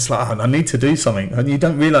home and you're just like, I need to do something, and you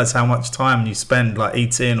don't realise how much time you spend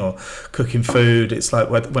eating or cooking food. It's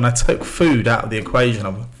like when I took food out of the equation,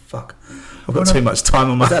 I'm like, fuck, I've got too much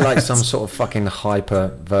time on my hands. Is that like some sort of fucking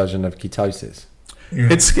hyper version of ketosis?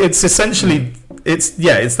 It's essentially it's that,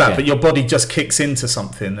 Yeah. but your body just kicks into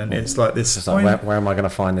something, and it's like this. It's like, where am I going to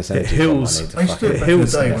find this energy? hills. From? I used to do it back in the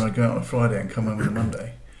Hills, day yeah. when I go out on a Friday and come home on a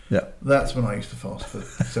Monday. Yeah, That's when I used to fast for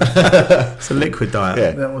 7 it's a liquid diet.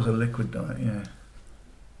 Yeah. That was a liquid diet, yeah.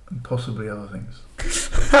 And possibly other things.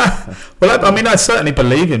 Well, I mean, I certainly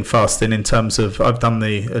believe in fasting in terms of I've done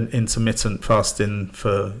the intermittent fasting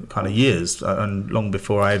for kind of years, and long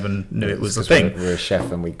before I even knew it was a thing. We're a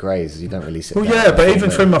chef and we graze. You don't really sit. Well, down yeah, and but form even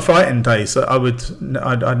it. through my fighting days,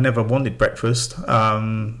 I'd never wanted breakfast,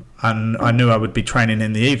 and I knew I would be training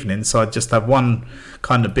in the evening, so I'd just have one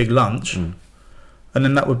kind of big lunch, and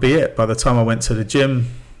then that would be it. By the time I went to the gym,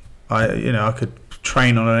 I could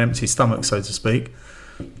train on an empty stomach, so to speak.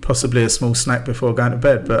 Possibly a small snack before going to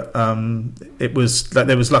bed, but it was like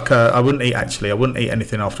there was like I wouldn't eat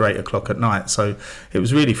anything after 8 o'clock at night, so it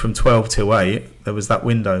was really from 12 till 8 there was that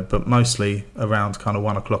window, but mostly around kind of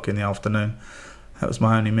 1 o'clock in the afternoon. That was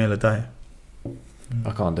my only meal a day.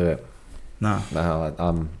 I can't do it. No,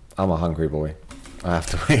 I'm a hungry boy. I have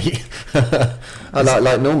to eat. I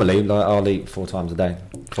like normally I'll eat 4 or 5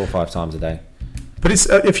 times a day. but it's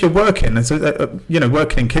if you're working,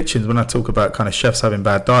 working in kitchens. When I talk about kind of chefs having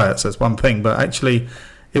bad diets, that's one thing, but actually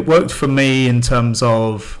it worked for me in terms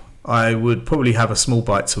of I would probably have a small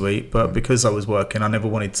bite to eat, but because I was working, I never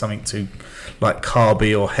wanted something too like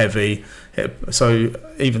carby or heavy. So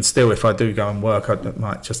even still, if I do go and work, I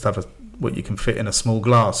might just have what you can fit in a small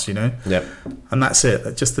glass, Yep. and that's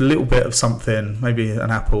it. Just a little bit of something, maybe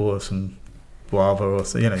an apple or some guava or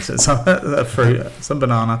some a fruit, some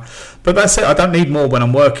banana. But that's it. I don't need more when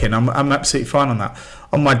I'm working. I'm absolutely fine on that.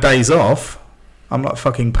 On my days off, I'm like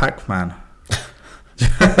fucking Pac-Man.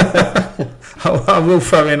 I will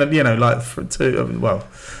throw in,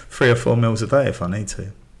 3 or 4 meals a day if I need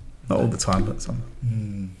to. Not all the time, but some.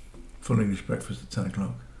 Full English breakfast at 10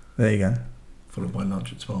 o'clock, There you go. followed by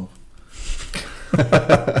lunch at 12.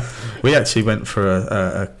 We actually went for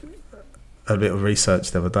a bit of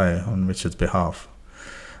research the other day on Richard's behalf.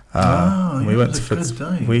 We went to good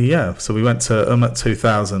day. So we went to Umat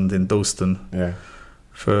 2000 in Dalston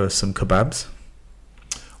for some kebabs.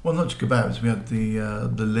 Well, not just kebabs. We had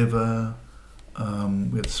the liver.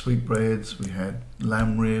 We had sweetbreads. We had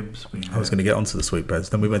lamb ribs. I was going to get onto the sweetbreads.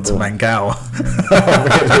 Then we went to Mangao.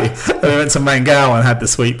 We went to Mangao and had the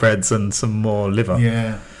sweetbreads and some more liver.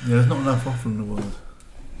 Yeah, there's not enough offer in the world.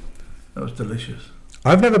 That was delicious.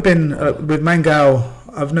 I've never been with Mangao.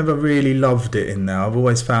 I've never really loved it in there. I've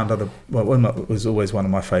always found Umat was always one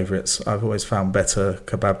of my favourites. I've always found better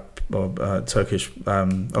kebab or Turkish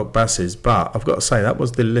okbasis, but I've got to say that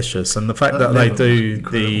was delicious. And the fact that they do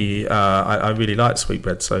I really like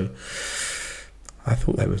sweetbread, so I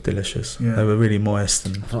thought they were delicious. Yeah. They were really moist.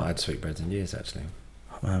 And I've not had sweetbreads in years, actually.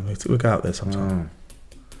 we'll go out there sometime.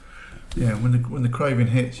 Yeah, when the craving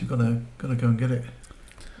hits, you've got to go and get it.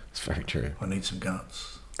 It's very true. I need some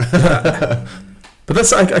guts. But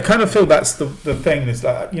that's I kind of feel that's the thing is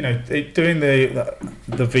that doing the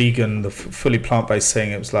vegan, the fully plant-based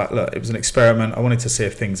thing. It was like, look, it was an experiment. I wanted to see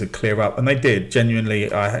if things would clear up, and they did.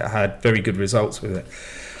 Genuinely, I had very good results with it.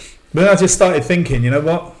 But then I just started thinking, you know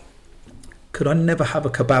what? Could I never have a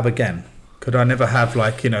kebab again? Could I never have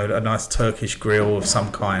a nice Turkish grill of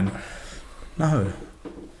some kind? No,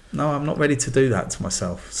 I'm not ready to do that to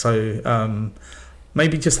myself. So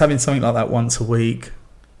maybe just having something like that once a week,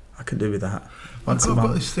 I can do with that. I've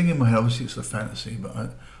got this thing in my head. Obviously, it's a fantasy, but I'd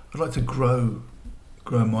like to grow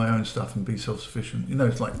my own stuff and be self-sufficient.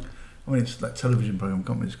 It's like, it's that television program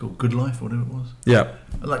company. It's called Good Life or whatever it was. Yeah,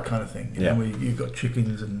 That kind of thing. Yeah. Where you've got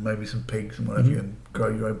chickens and maybe some pigs and whatever, and grow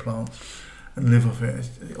your own plants and live off it.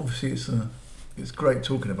 Obviously, it's great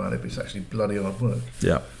talking about it, but it's actually bloody hard work.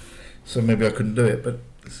 yeah. So maybe I couldn't do it, but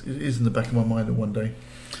it is in the back of my mind that one day.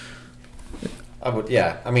 I would,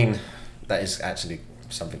 yeah. I mean, that is actually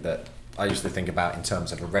something that I used to think about in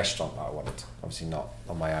terms of a restaurant that I wanted. Obviously not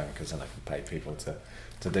on my own, because then I can pay people to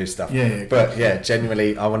do stuff. Yeah. But yeah,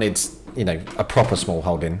 genuinely, I wanted a proper small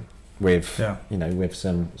holding with with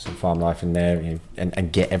some farm life in there,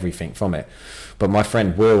 and get everything from it. But my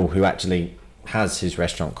friend Will, who actually has his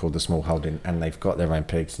restaurant called The Small Holding, and they've got their own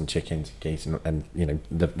pigs and chickens, geese, and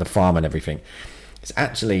the farm and everything. It's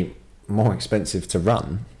actually more expensive to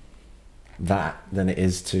run that than it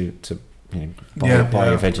is to buy your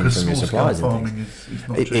veggies from your suppliers and things. Is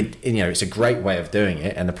not cheap. It's a great way of doing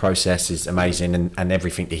it, and the process is amazing, and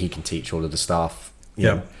everything that he can teach all of the staff.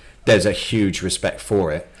 There's a huge respect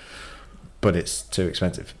for it, but it's too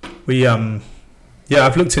expensive.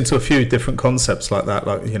 I've looked into a few different concepts like that,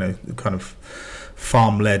 kind of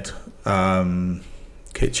farm-led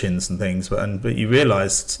kitchens and things, but you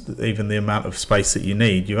realise even the amount of space that you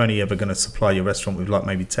need, you're only ever going to supply your restaurant with like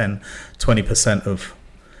maybe 10-20% of,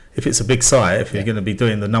 if it's a big site, if you're going to be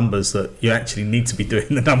doing the numbers that you actually need to be doing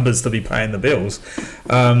the numbers to be paying the bills,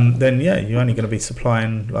 then you're only going to be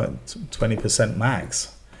supplying like 20%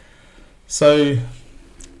 max. So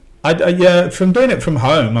from doing it from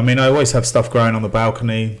home, I mean, I always have stuff growing on the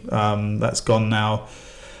balcony. That's gone now.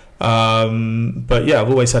 But yeah, I've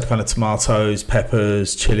always had kind of tomatoes,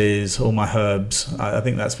 peppers, chilies, all my herbs. I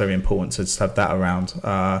think that's very important to just have that around.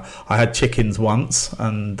 I had chickens once,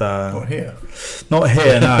 and Not here, no.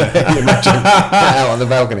 Out on the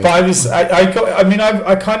balcony. But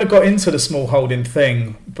I kind of got into the small holding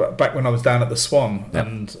thing back when I was down at the Swan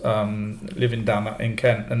and living down in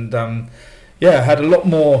Kent, and I had a lot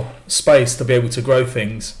more space to be able to grow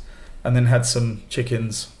things, and then had some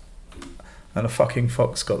chickens. And a fucking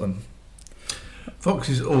fox got them.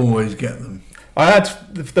 Foxes always get them. I had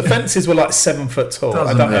the fences were like 7 foot tall.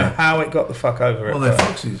 I don't know how it got the fuck over it. Well, they're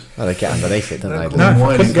foxes. Oh, they get underneath it, don't they? No,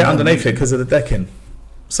 I couldn't get underneath it because of the decking.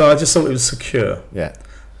 So I just thought it was secure. Yeah.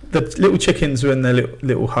 The little chickens were in their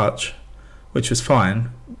little hutch, which was fine,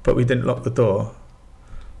 but we didn't lock the door.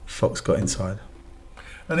 Fox got inside.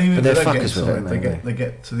 And even if they don't get fuckers with inside, they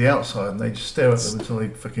get to the outside and they just stare at them until they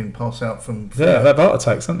fucking pass out from fear. Yeah, they have heart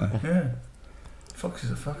attacks, don't they? Yeah.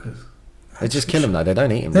 Foxes are fuckers. They just kill them though. They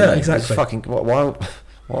don't eat them. Yeah, exactly. It's fucking why?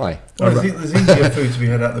 Well, there's easier food to be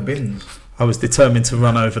had out the bins. I was determined to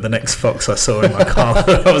run over the next fox I saw in my car.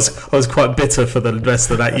 I was quite bitter for the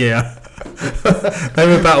rest of that year. They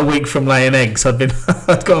were about a week from laying eggs.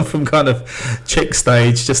 I'd gone from kind of chick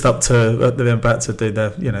stage just up to they're about to do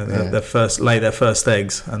their first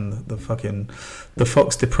eggs, and the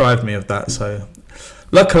fox deprived me of that. So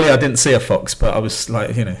luckily I didn't see a fox, but I was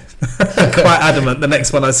like quite adamant. The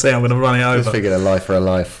next one I see, I'm going to run it over. Just figured a life for a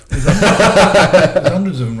life. There's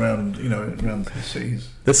hundreds of them around the cities.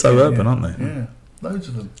 They're so urban, aren't they? Yeah, loads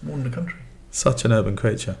of them, more in the country. Such an urban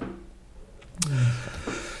creature.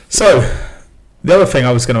 So, the other thing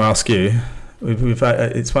I was going to ask you,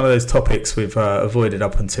 it's one of those topics we've avoided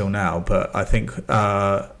up until now, but I think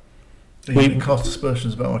we cast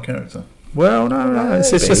aspersions about my character. Well, no,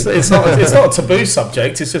 it's not a taboo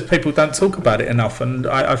subject. It's just people don't talk about it enough, and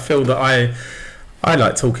I feel that I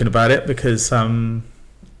like talking about it because I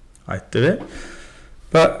do it.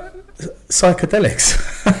 But psychedelics.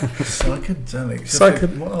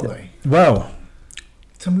 Psychedelics. What are they? Well,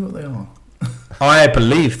 tell me what they are. I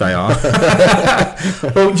believe they are.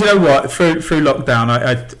 Well, you know what? Through lockdown,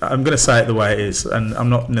 I'm going to say it the way it is, and I'm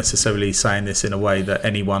not necessarily saying this in a way that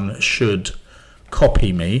anyone should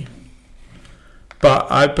copy me.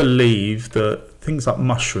 But I believe that things like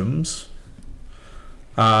mushrooms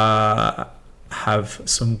have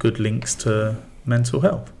some good links to mental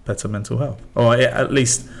health, better mental health, or at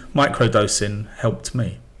least microdosing helped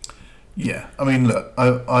me. Yeah, I mean, look,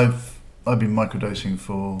 I've been microdosing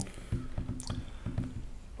for.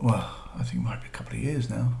 Well, I think it might be a couple of years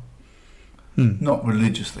now. Not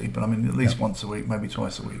religiously, but I mean at least once a week, maybe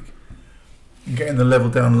twice a week. And getting the level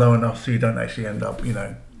down low enough so you don't actually end up,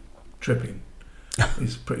 tripping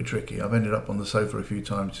is pretty tricky. I've ended up on the sofa a few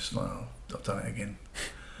times, just like, I've done it again.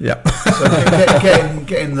 Yeah. So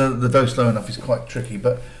getting the dose low enough is quite tricky.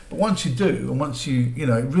 But once you do, and once you, it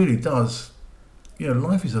really does,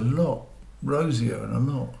 life is a lot rosier and a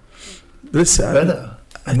lot better,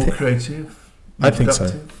 more creative. I think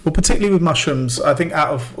so. Well, particularly with mushrooms, I think out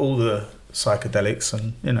of all the psychedelics,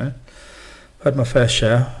 and I've had my fair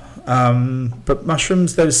share. But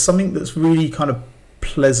mushrooms, there's something that's really kind of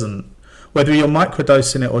pleasant, whether you're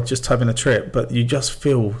microdosing it or just having a trip, but you just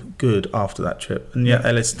feel good after that trip. And yet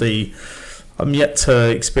LSD, I'm yet to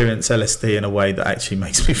experience LSD in a way that actually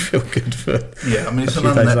makes me feel good for. Yeah, I mean it's an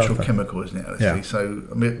unnatural chemical, isn't it? LSD. Yeah. So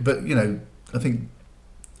I mean, but I think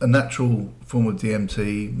a natural form of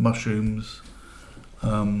DMT, mushrooms.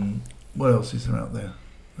 What else is there out there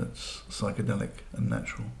that's psychedelic and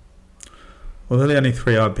natural? Well, they're the only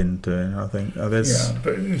three I've been doing, I think. Yeah,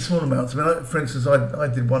 but in small amounts. I mean, for instance, I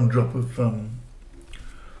did one drop of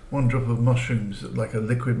mushrooms, like a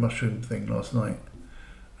liquid mushroom thing last night,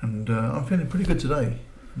 and I'm feeling pretty good today.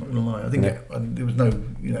 I'm not gonna lie. I think there was no,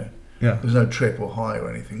 there was no trip or high or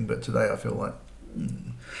anything, but today I feel like.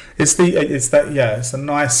 It's a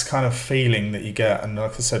nice kind of feeling that you get, and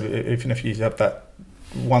like I said, even if you have that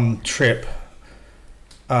one trip,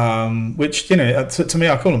 which to me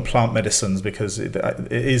I call them plant medicines because it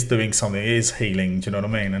is doing something, it is healing. Do you know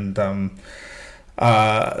what I mean? And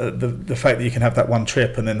the fact that you can have that one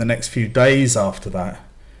trip and then the next few days after that,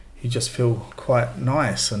 you just feel quite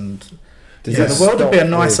nice and The world would be a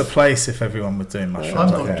nicer place if everyone were doing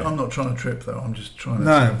mushrooms. I'm not trying to trip though. I'm just trying to.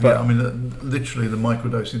 No, but I mean, literally, the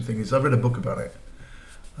microdosing thing is. I read a book about it,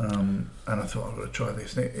 and I thought I've got to try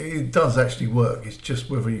this. And it does actually work. It's just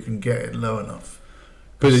whether you can get it low enough.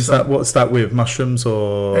 But what's that with mushrooms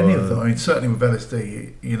or any of them? I mean, certainly with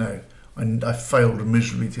LSD, I failed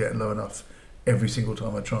miserably to get it low enough every single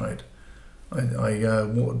time I tried. I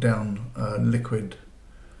watered down liquid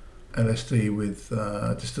LSD with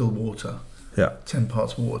distilled water. Yeah. 10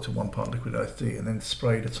 parts water to 1 part liquid LSD, and then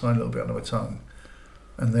sprayed a tiny little bit under my tongue.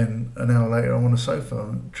 And then an hour later, I'm on a sofa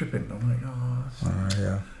and tripping. I'm like,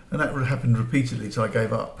 yeah. And that happened repeatedly, so I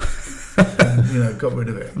gave up. And, got rid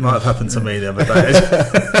of it. Might have happened to me the other day.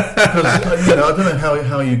 Because, I don't know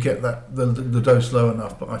how you get the dose low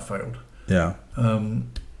enough, but I failed. Yeah.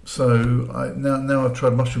 So now I've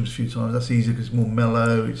tried mushrooms a few times. That's easier because it's more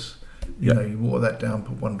mellow. It's you water that down,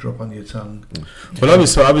 put 1 drop under your tongue. Well, I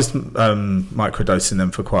was microdosing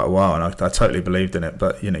them for quite a while, and I totally believed in it.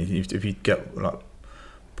 But if you get like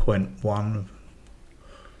 0.1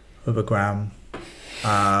 of a gram,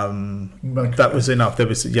 that was enough. There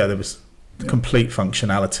was complete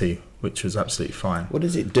functionality, which was absolutely fine. What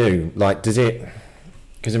does it do? Like, does it?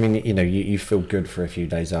 Because I mean, you feel good for a few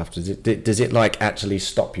days after. Does it like actually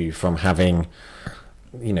stop you from having,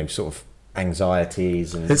 sort of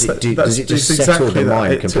anxieties and does it just settle the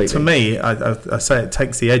mind completely? To me, I say it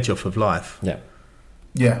takes the edge off of life. Yeah.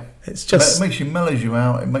 Yeah. It's just mellows you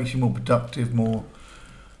out. It makes you more productive, more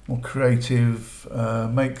creative.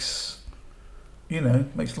 Makes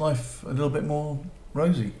life a little bit more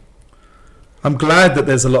rosy. I'm glad that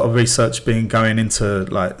there's a lot of research going into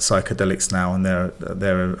like psychedelics now, and their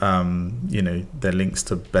links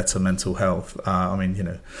to better mental health.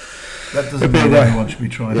 That doesn't mean everyone should be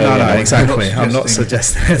trying. No, exactly. I'm not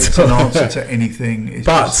suggesting it's an answer to anything. It's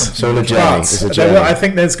I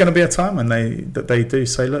think there's going to be a time when they do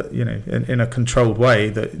say, look, in a controlled way,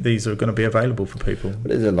 that these are going to be available for people.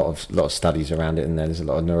 But there's a lot of studies around it, and there's a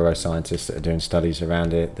lot of neuroscientists that are doing studies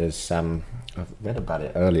around it. There's I've read about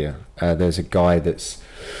it earlier. There's a guy that's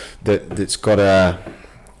got I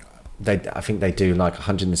think they do like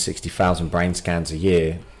 160,000 brain scans a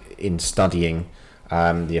year in studying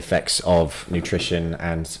the effects of nutrition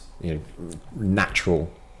and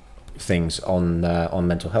natural things on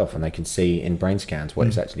mental health, and they can see in brain scans what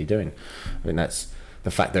it's actually doing. I mean, that's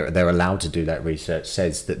the fact that they're allowed to do that research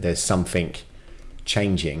says that there's something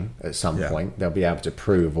changing at some point. They'll be able to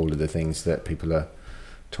prove all of the things that people are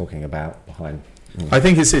talking about behind. I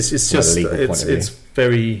think it's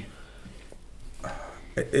very.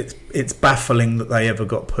 It's baffling that they ever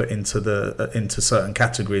got put into certain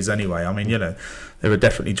categories anyway. I mean, there are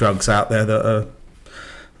definitely drugs out there that are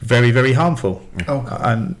very, very harmful.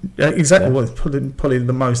 And probably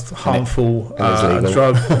the most harmful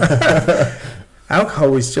drug.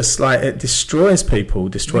 Alcohol is just like, it destroys people,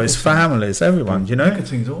 destroys families, everyone.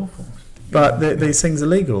 Nicotine's awful. But these things are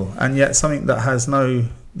legal, and yet something that has no.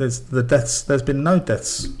 There's been no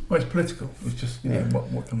deaths. Well, it's political. It's just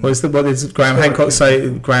what can. What does Graham Hancock say?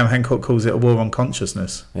 Graham Hancock calls it a war on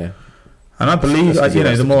consciousness. Yeah. And I believe,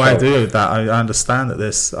 the more I do that, I understand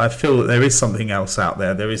that I feel that there is something else out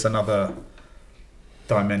there. There is another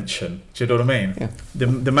dimension. Do you know what I mean? Yeah.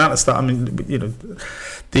 The amount of stuff. I mean,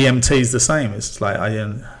 DMT is the same. It's like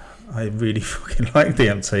I really fucking like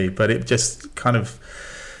DMT, but it just kind of.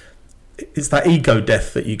 It's that ego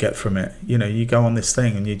death that you get from it. You go on this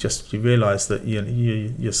thing and you realise that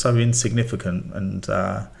you're so insignificant, and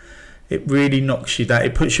it really knocks you down.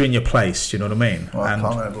 It puts you in your place. Do you know what I mean? Well, I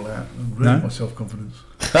can't handle that. My self-confidence.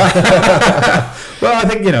 Well, I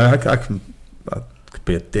think I could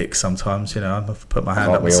be a dick sometimes. I have to put my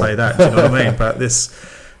hand up and say that. Do you know what I mean? But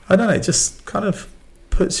I don't know. It just kind of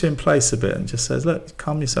puts you in place a bit and just says, look,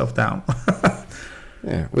 calm yourself down.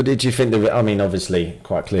 Yeah. Well, did you think that? I mean, obviously,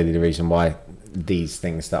 quite clearly, the reason why these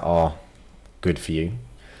things that are good for you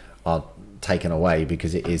are taken away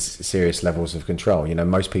because it is serious levels of control.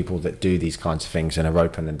 Most people that do these kinds of things and are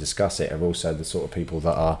open and discuss it are also the sort of people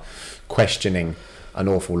that are questioning an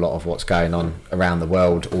awful lot of what's going on around the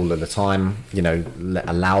world all of the time.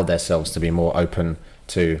 Allow themselves to be more open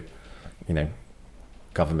to,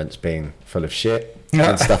 governments being full of shit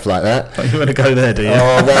and stuff like that. You want to go there, do you?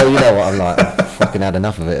 Oh well, you know what I'm like. I've fucking had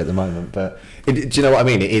enough of it at the moment. But do you know what I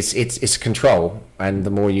mean? It's control, and the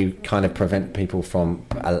more you kind of prevent people from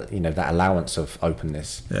that allowance of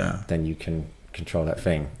openness, then you can control that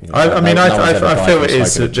thing. I feel it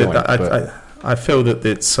is. I feel that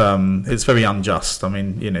it's very unjust. I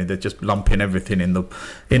mean, they're just lumping everything in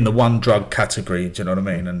the one drug category. Do you know what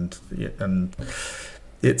I mean? And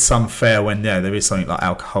it's unfair when there is something like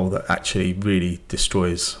alcohol that actually really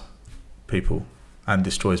destroys people and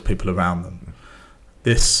destroys people around them.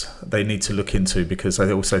 This they need to look into, because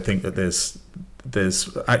I also think that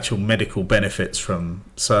there's actual medical benefits from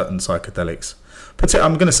certain psychedelics.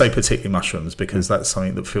 I'm going to say particularly mushrooms, because that's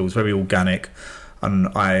something that feels very organic, and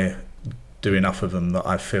I do enough of them that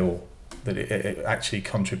I feel that it actually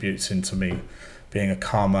contributes into me being a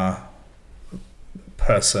calmer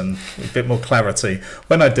person, with a bit more clarity.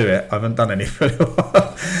 When I do it, I haven't done any for a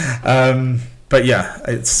while. But yeah,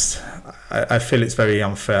 I feel it's very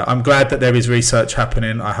unfair. I'm glad that there is research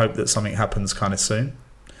happening. I hope that something happens kind of soon,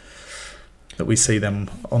 that we see them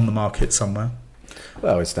on the market somewhere.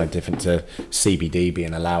 Well, it's no different to CBD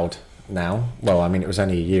being allowed now. Well, I mean, it was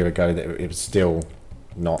only a year ago that it was still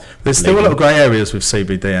not. There's still a lot of grey areas with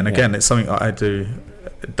CBD, and again, it's something that I do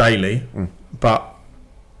daily. But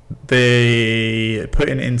the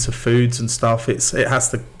putting it into foods and stuff, it has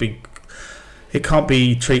to be. It can't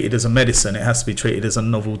be treated as a medicine. It has to be treated as a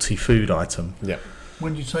novelty food item. Yeah.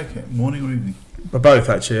 When do you take it? Morning or evening? Both,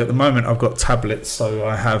 actually. At the moment, I've got tablets, so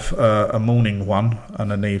I have a morning one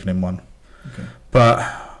and an evening one. Okay. But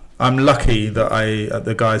I'm lucky that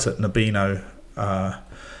the guys at Nabino, I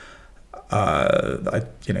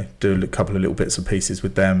do a couple of little bits and pieces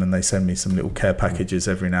with them, and they send me some little care packages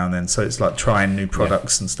every now and then. So it's like trying new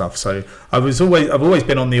products and stuff. So I've always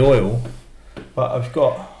been on the oil, but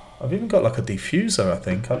I've even got like a diffuser. I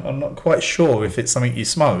think I'm not quite sure if it's something you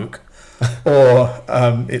smoke or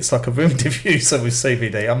it's like a room diffuser with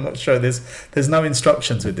CBD. I'm not sure. There's no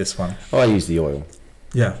instructions with this one. I use the oil.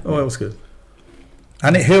 Yeah, oil's good.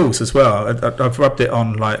 And it heals as well. I've rubbed it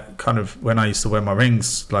on, like, kind of when I used to wear my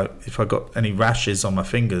rings, like if I got any rashes on my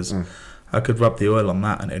fingers, I could rub the oil on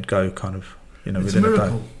that and it'd go kind of, within a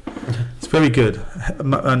day. It's very good.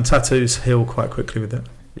 And tattoos heal quite quickly with it.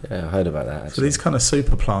 Yeah, I heard about that, actually. So these kind of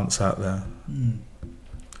super plants out there.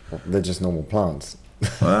 Well, they're just normal plants.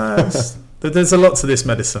 Well, there's a lot to this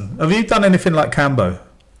medicine. Have you done anything like Kambo?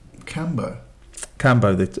 Kambo?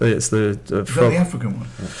 Kambo, it's the frog. Is that the African one?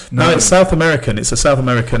 No, it's South American. It's a South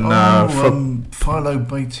American frog.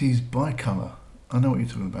 Phyllobates bicolor. I know what you're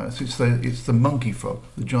talking about. It's the monkey frog,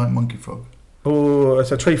 the giant monkey frog. Oh,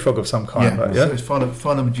 it's a tree frog of some kind, right? Yeah, so it's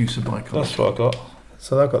Phyllomedusa bicolor. That's what I got.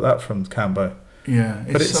 So I got that from Kambo. Yeah,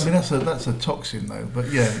 I mean that's a toxin though,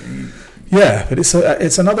 but yeah. Yeah, but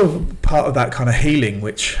it's another part of that kind of healing,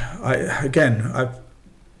 which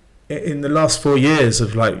in the last 4 years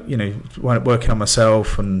of working on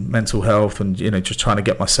myself and mental health and just trying to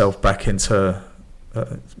get myself back into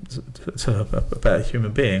to a better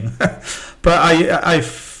human being. But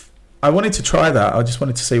I wanted to try that. I just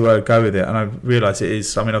wanted to see where I'd go with it, and I realised it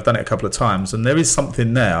is. I mean, I've done it a couple of times, and there is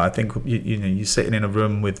something there. I think you're sitting in a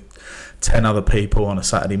room with 10 other people on a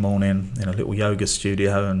Saturday morning in a little yoga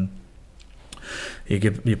studio, and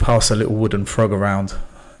you pass a little wooden frog around.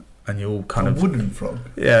 And you all kind of wooden frog.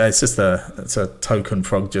 Yeah, it's a token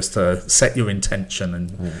frog just to set your intention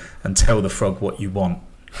and tell the frog what you want.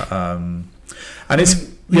 These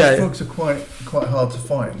frogs are quite hard to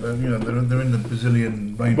find. They're in the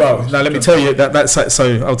Brazilian rainforest. Well, now let me tell you that's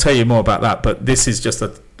so. I'll tell you more about that. But this is just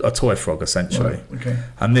a toy frog essentially. Right, okay.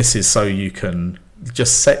 And this is so you can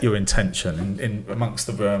just set your intention in amongst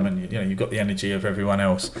the room, and you've got the energy of everyone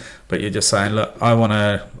else, but you're just saying, look, I want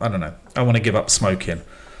to give up smoking.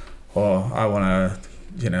 Or I want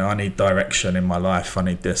to, I need direction in my life. I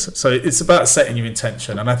need this. So it's about setting your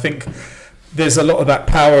intention. And I think there's a lot of that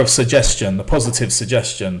power of suggestion, the positive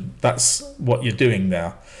suggestion. That's what you're doing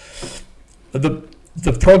there. The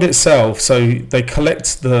prod itself, so they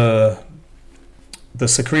collect the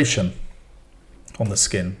secretion on the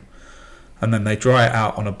skin, and then they dry it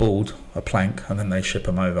out on a board, a plank, and then they ship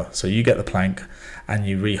them over. So you get the plank and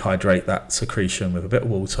you rehydrate that secretion with a bit of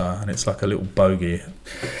water, and it's like a little bogey.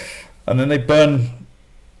 And then they burn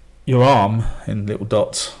your arm in little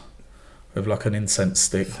dots with like an incense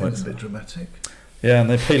stick. Sounds a bit dramatic. Yeah, and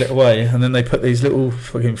they peel it away, and then they put these little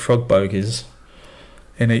fucking frog bogies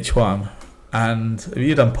in each one. And have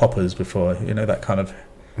you done poppers before? That kind of...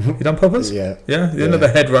 You done poppers? Yeah. Yeah? You know the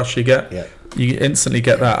head rush you get? Yeah. You instantly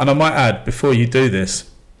get that. And I might add, before you do this,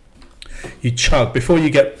 you chug, before you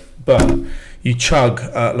get burnt, you chug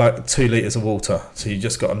like 2 litres of water. So you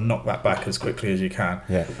just got to knock that back as quickly as you can.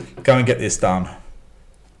 Yeah. Go and get this done.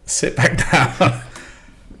 Sit back down.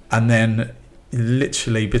 And then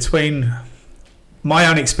literally between... My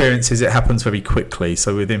own experience is it happens very quickly.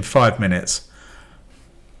 So within 5 minutes,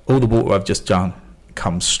 all the water I've just done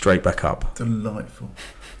comes straight back up. Delightful.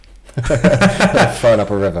 Thrown up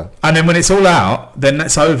a river. And then when it's all out, then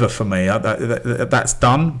that's over for me. That's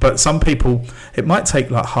done. But some people, it might take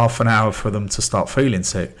like half an hour for them to start feeling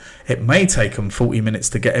sick. It may take them 40 minutes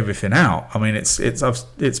to get everything out. I mean, it's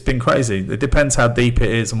been crazy. It depends how deep it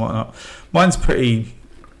is and whatnot. Mine's pretty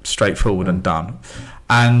straightforward and done.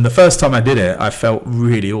 And the first time I did it, I felt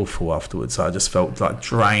really awful afterwards. I just felt like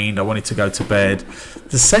drained. I wanted to go to bed.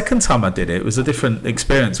 The second time I did it, it was a different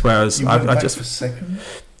experience. Whereas I just for seconds.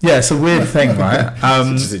 Yeah, it's a weird thing, right?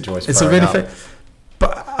 It's a really thing.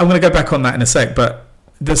 But I'm going to go back on that in a sec. But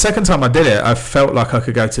the second time I did it, I felt like I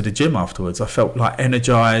could go to the gym afterwards. I felt like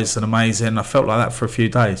energized and amazing. I felt like that for a few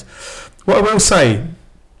days. What I will say,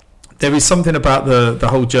 there is something about the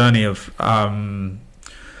whole journey of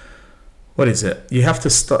what is it? You have to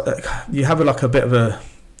start. You have like a bit of a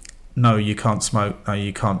no. You can't smoke. No,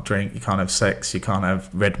 you can't drink. You can't have sex. You can't have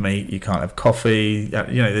red meat. You can't have coffee.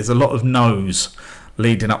 You know, there's a lot of no's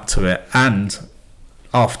leading up to it and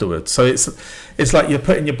afterwards. So it's like you're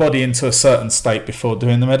putting your body into a certain state before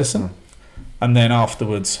doing the medicine, and then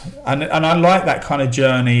afterwards. And I like that kind of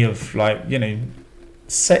journey of like, you know,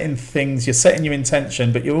 setting things. You're setting your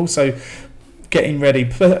intention, but you're also getting ready.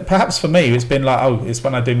 Perhaps for me, it's been like, it's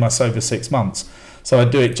when I do my sober 6 months. So I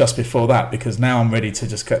do it just before that because now I'm ready to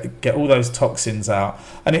just get all those toxins out.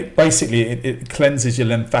 And it basically it cleanses your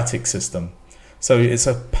lymphatic system. So it's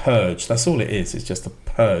a purge. That's all it is. It's just a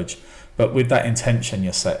purge. But with that intention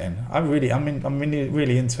you're setting, I'm really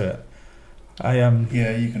into it.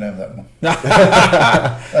 Yeah, you can have that one.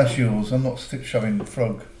 That's yours. I'm not shoving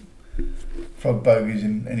frog bogies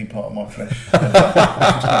in any part of my flesh. That's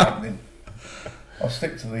just not happening. I'll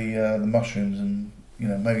stick to the mushrooms and, you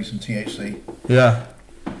know, maybe some THC. Yeah.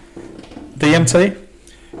 DMT?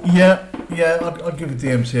 Yeah. I'd give the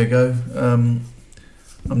DMT a go.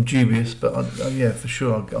 I'm dubious, but yeah, for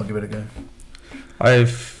sure, I'll give it a go.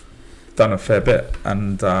 I've done a fair bit,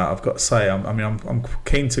 and I've got to say, I'm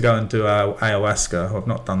keen to go and do ayahuasca. I've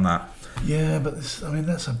not done that. Yeah, but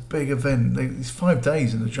that's a big event. It's 5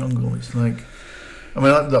 days in the jungle. It's like, I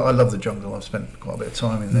love the jungle. I've spent quite a bit of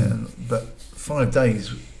time in there, but 5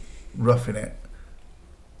 days roughing it,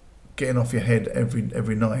 getting off your head every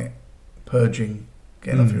night, purging,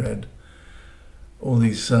 getting off your head. All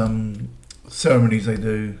these ceremonies they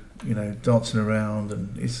do, you know, dancing around,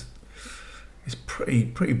 and it's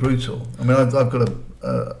pretty brutal. I mean, I've got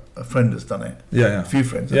a friend that's done it. Yeah. A few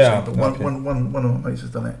friends. Actually, but one of my mates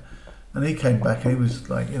has done it, and he came back and he was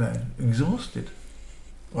like, you know, exhausted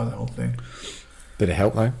by the whole thing. Did it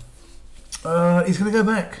help though? He's going to go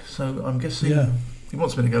back, so I'm guessing he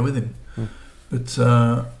wants me to go with him. But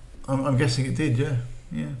I'm guessing it did.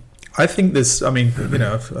 Yeah. I think there's, you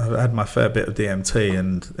know, I've had my fair bit of DMT,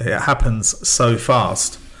 and it happens so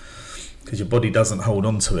fast because your body doesn't hold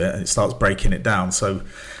on to it and it starts breaking it down. So,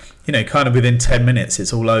 you know, kind of within 10 minutes,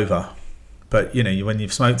 it's all over. But, you know, when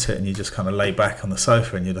you've smoked it and you just kind of lay back on the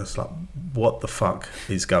sofa and you're just like, what the fuck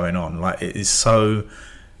is going on? Like, it is so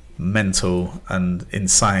mental and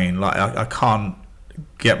insane. Like, I can't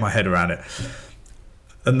get my head around it.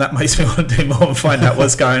 And that makes me want to do more and find out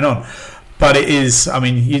what's going on. But it is, I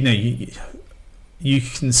mean, you know, you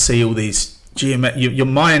can see all these your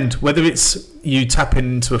mind, whether it's you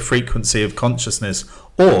tapping into a frequency of consciousness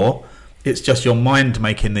or it's just your mind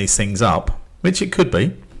making these things up, which it could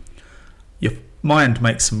be. Your mind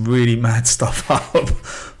makes some really mad stuff up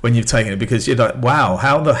when you've taken it, because you're like, wow,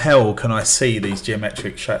 how the hell can I see these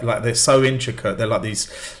geometric shapes? Like, they're so intricate. They're like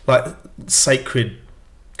these like sacred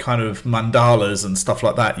kind of mandalas and stuff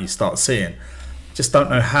like that you start seeing. Just don't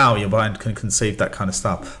know how your mind can conceive that kind of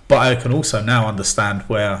stuff. But I can also now understand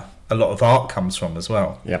where a lot of art comes from as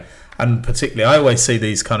well. Yeah. And particularly, I always see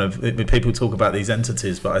these kind of, people talk about these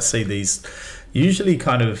entities, but I see these usually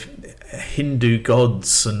kind of Hindu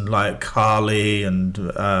gods and like Kali and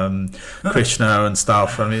Krishna and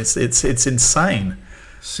stuff. I mean, it's insane.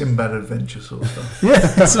 Sinbad adventure sort of stuff. Yeah,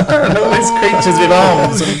 it's all these creatures with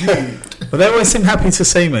arms. But they always seem happy to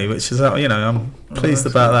see me, which is, you know, I'm pleased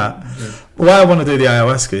about that. Yeah. Why I want to do the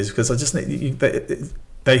ayahuasca is because I just need,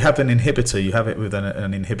 they have an inhibitor. You have it with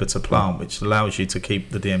an inhibitor plant, which allows you to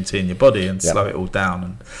keep the DMT in your body and slow it all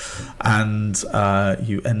down, and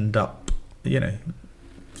you end up, you know,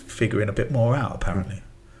 figuring a bit more out apparently.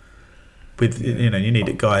 With you know, you need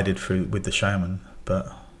it guided through with the shaman, but.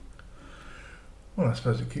 Well, I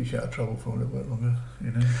suppose it keeps you out of trouble for a little bit longer,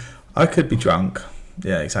 you know. I could be drunk.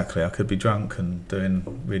 Yeah, exactly. I could be drunk and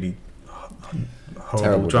doing really horrible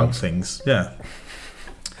Terrible drunk drugs. things. Yeah.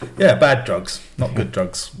 Yeah, bad drugs, not good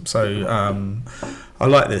drugs. So I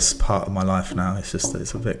like this part of my life now. It's just that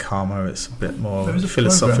it's a bit calmer. It's a bit more there was a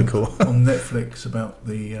philosophical. on Netflix about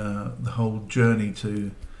the whole journey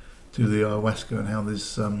to to the ayahuasca and how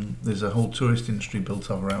there's a whole tourist industry built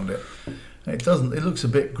up around it. It doesn't. It looks a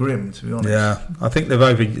bit grim, to be honest. Yeah, I think they've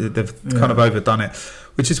kind of overdone it,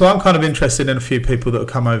 which is why I'm kind of interested in a few people that have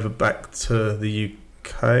come over back to the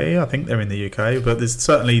UK. I think they're in the UK, but there's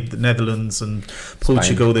certainly the Netherlands and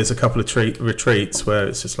Portugal. Spain. There's a couple of retreats where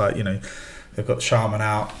it's just like, they've got shaman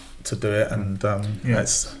out to do it, and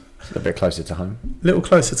it's a bit closer to home. A little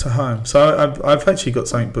closer to home. So I've actually got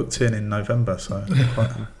something booked in November. So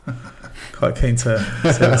I'm quite keen to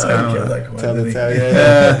see what's going on. I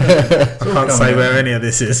can't say where any of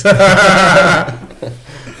this is.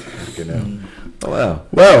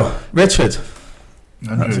 Well, Richard,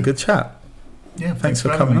 that was a good chat. Yeah, thanks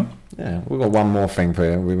for coming on. Yeah, we've got one more thing for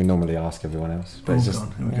you. We would normally ask everyone else, but it's just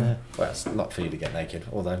well, it's not for you to get naked,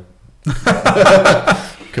 although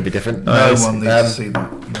could be different. No one needs to see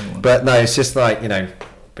that. But no, it's just like,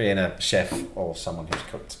 being a chef or someone who's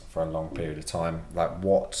cooked for a long period of time. Like,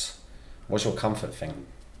 what's your comfort thing?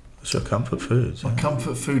 What's your comfort food? My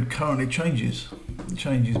comfort food currently changes. It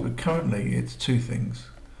changes, but currently it's two things.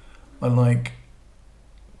 I like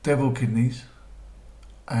devil kidneys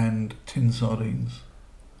and tin sardines.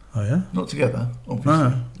 Oh yeah, not together,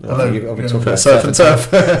 obviously. No, surf and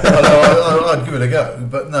turf. I'd give it a go,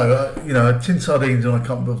 but no, tin sardines, and I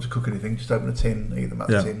can't be able to cook anything. Just open a tin, eat them out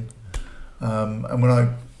the tin. And when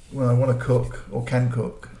I want to cook or can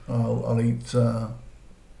cook, I'll eat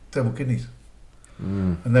devil kidneys,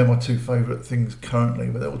 and they're my two favourite things currently,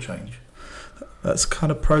 but they'll change. That's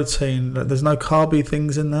kind of protein. There's no carby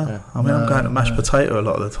things in there. Yeah. I mean, I'm going to mashed potato a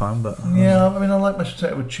lot of the time, but I like mashed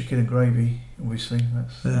potato with chicken and gravy. Obviously,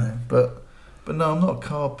 that's but no, I'm not a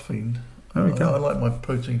carb fiend. I like my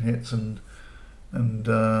protein hits and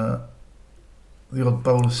the odd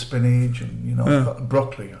bowl of spinach and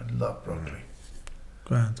broccoli. I love broccoli.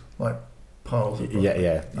 Grand. Like piles of broccoli.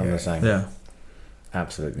 I'm the same. Yeah,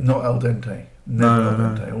 absolutely. Not al dente. Never al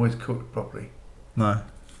dente. Always cooked properly. No.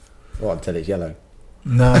 What, until it's yellow?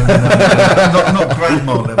 No. not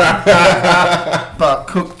grandma level. But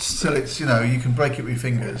cooked till it's, you can break it with your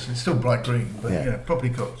fingers. It's still bright green, but properly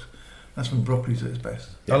cooked. That's when broccoli's at its best.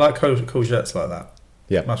 I like courgettes like that.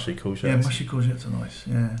 Yeah. Mushy courgettes. Yeah, mushy courgettes are nice.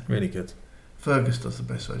 Yeah. Really good. Fergus does the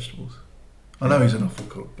best vegetables. I know he's an awful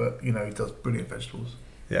cook, but, he does brilliant vegetables.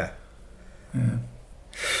 Yeah. Yeah.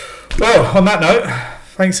 Well, on that note,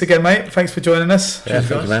 thanks again, mate. Thanks for joining us. Yeah,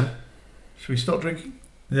 thank you, man. Should we start drinking?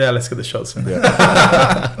 Yeah, let's get the shots in.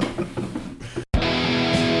 Yeah.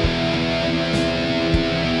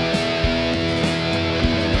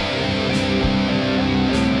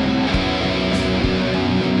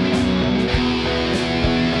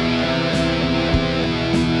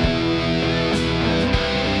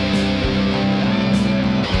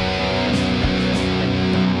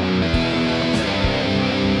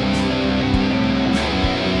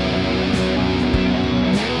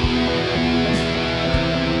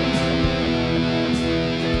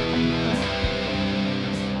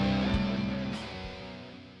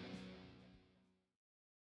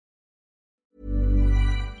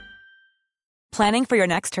 Planning for your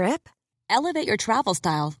next trip? Elevate your travel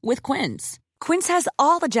style with Quince. Quince has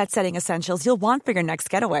all the jet-setting essentials you'll want for your next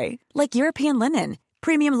getaway, like European linen,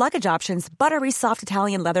 premium luggage options, buttery soft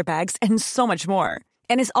Italian leather bags, and so much more.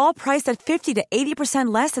 And is all priced at 50 to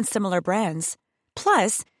 80% less than similar brands.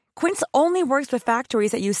 Plus, Quince only works with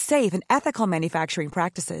factories that use safe and ethical manufacturing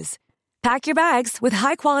practices. Pack your bags with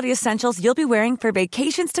high-quality essentials you'll be wearing for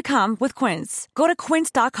vacations to come with Quince. Go to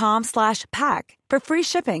quince.com/pack for free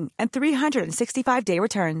shipping and 365-day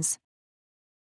returns.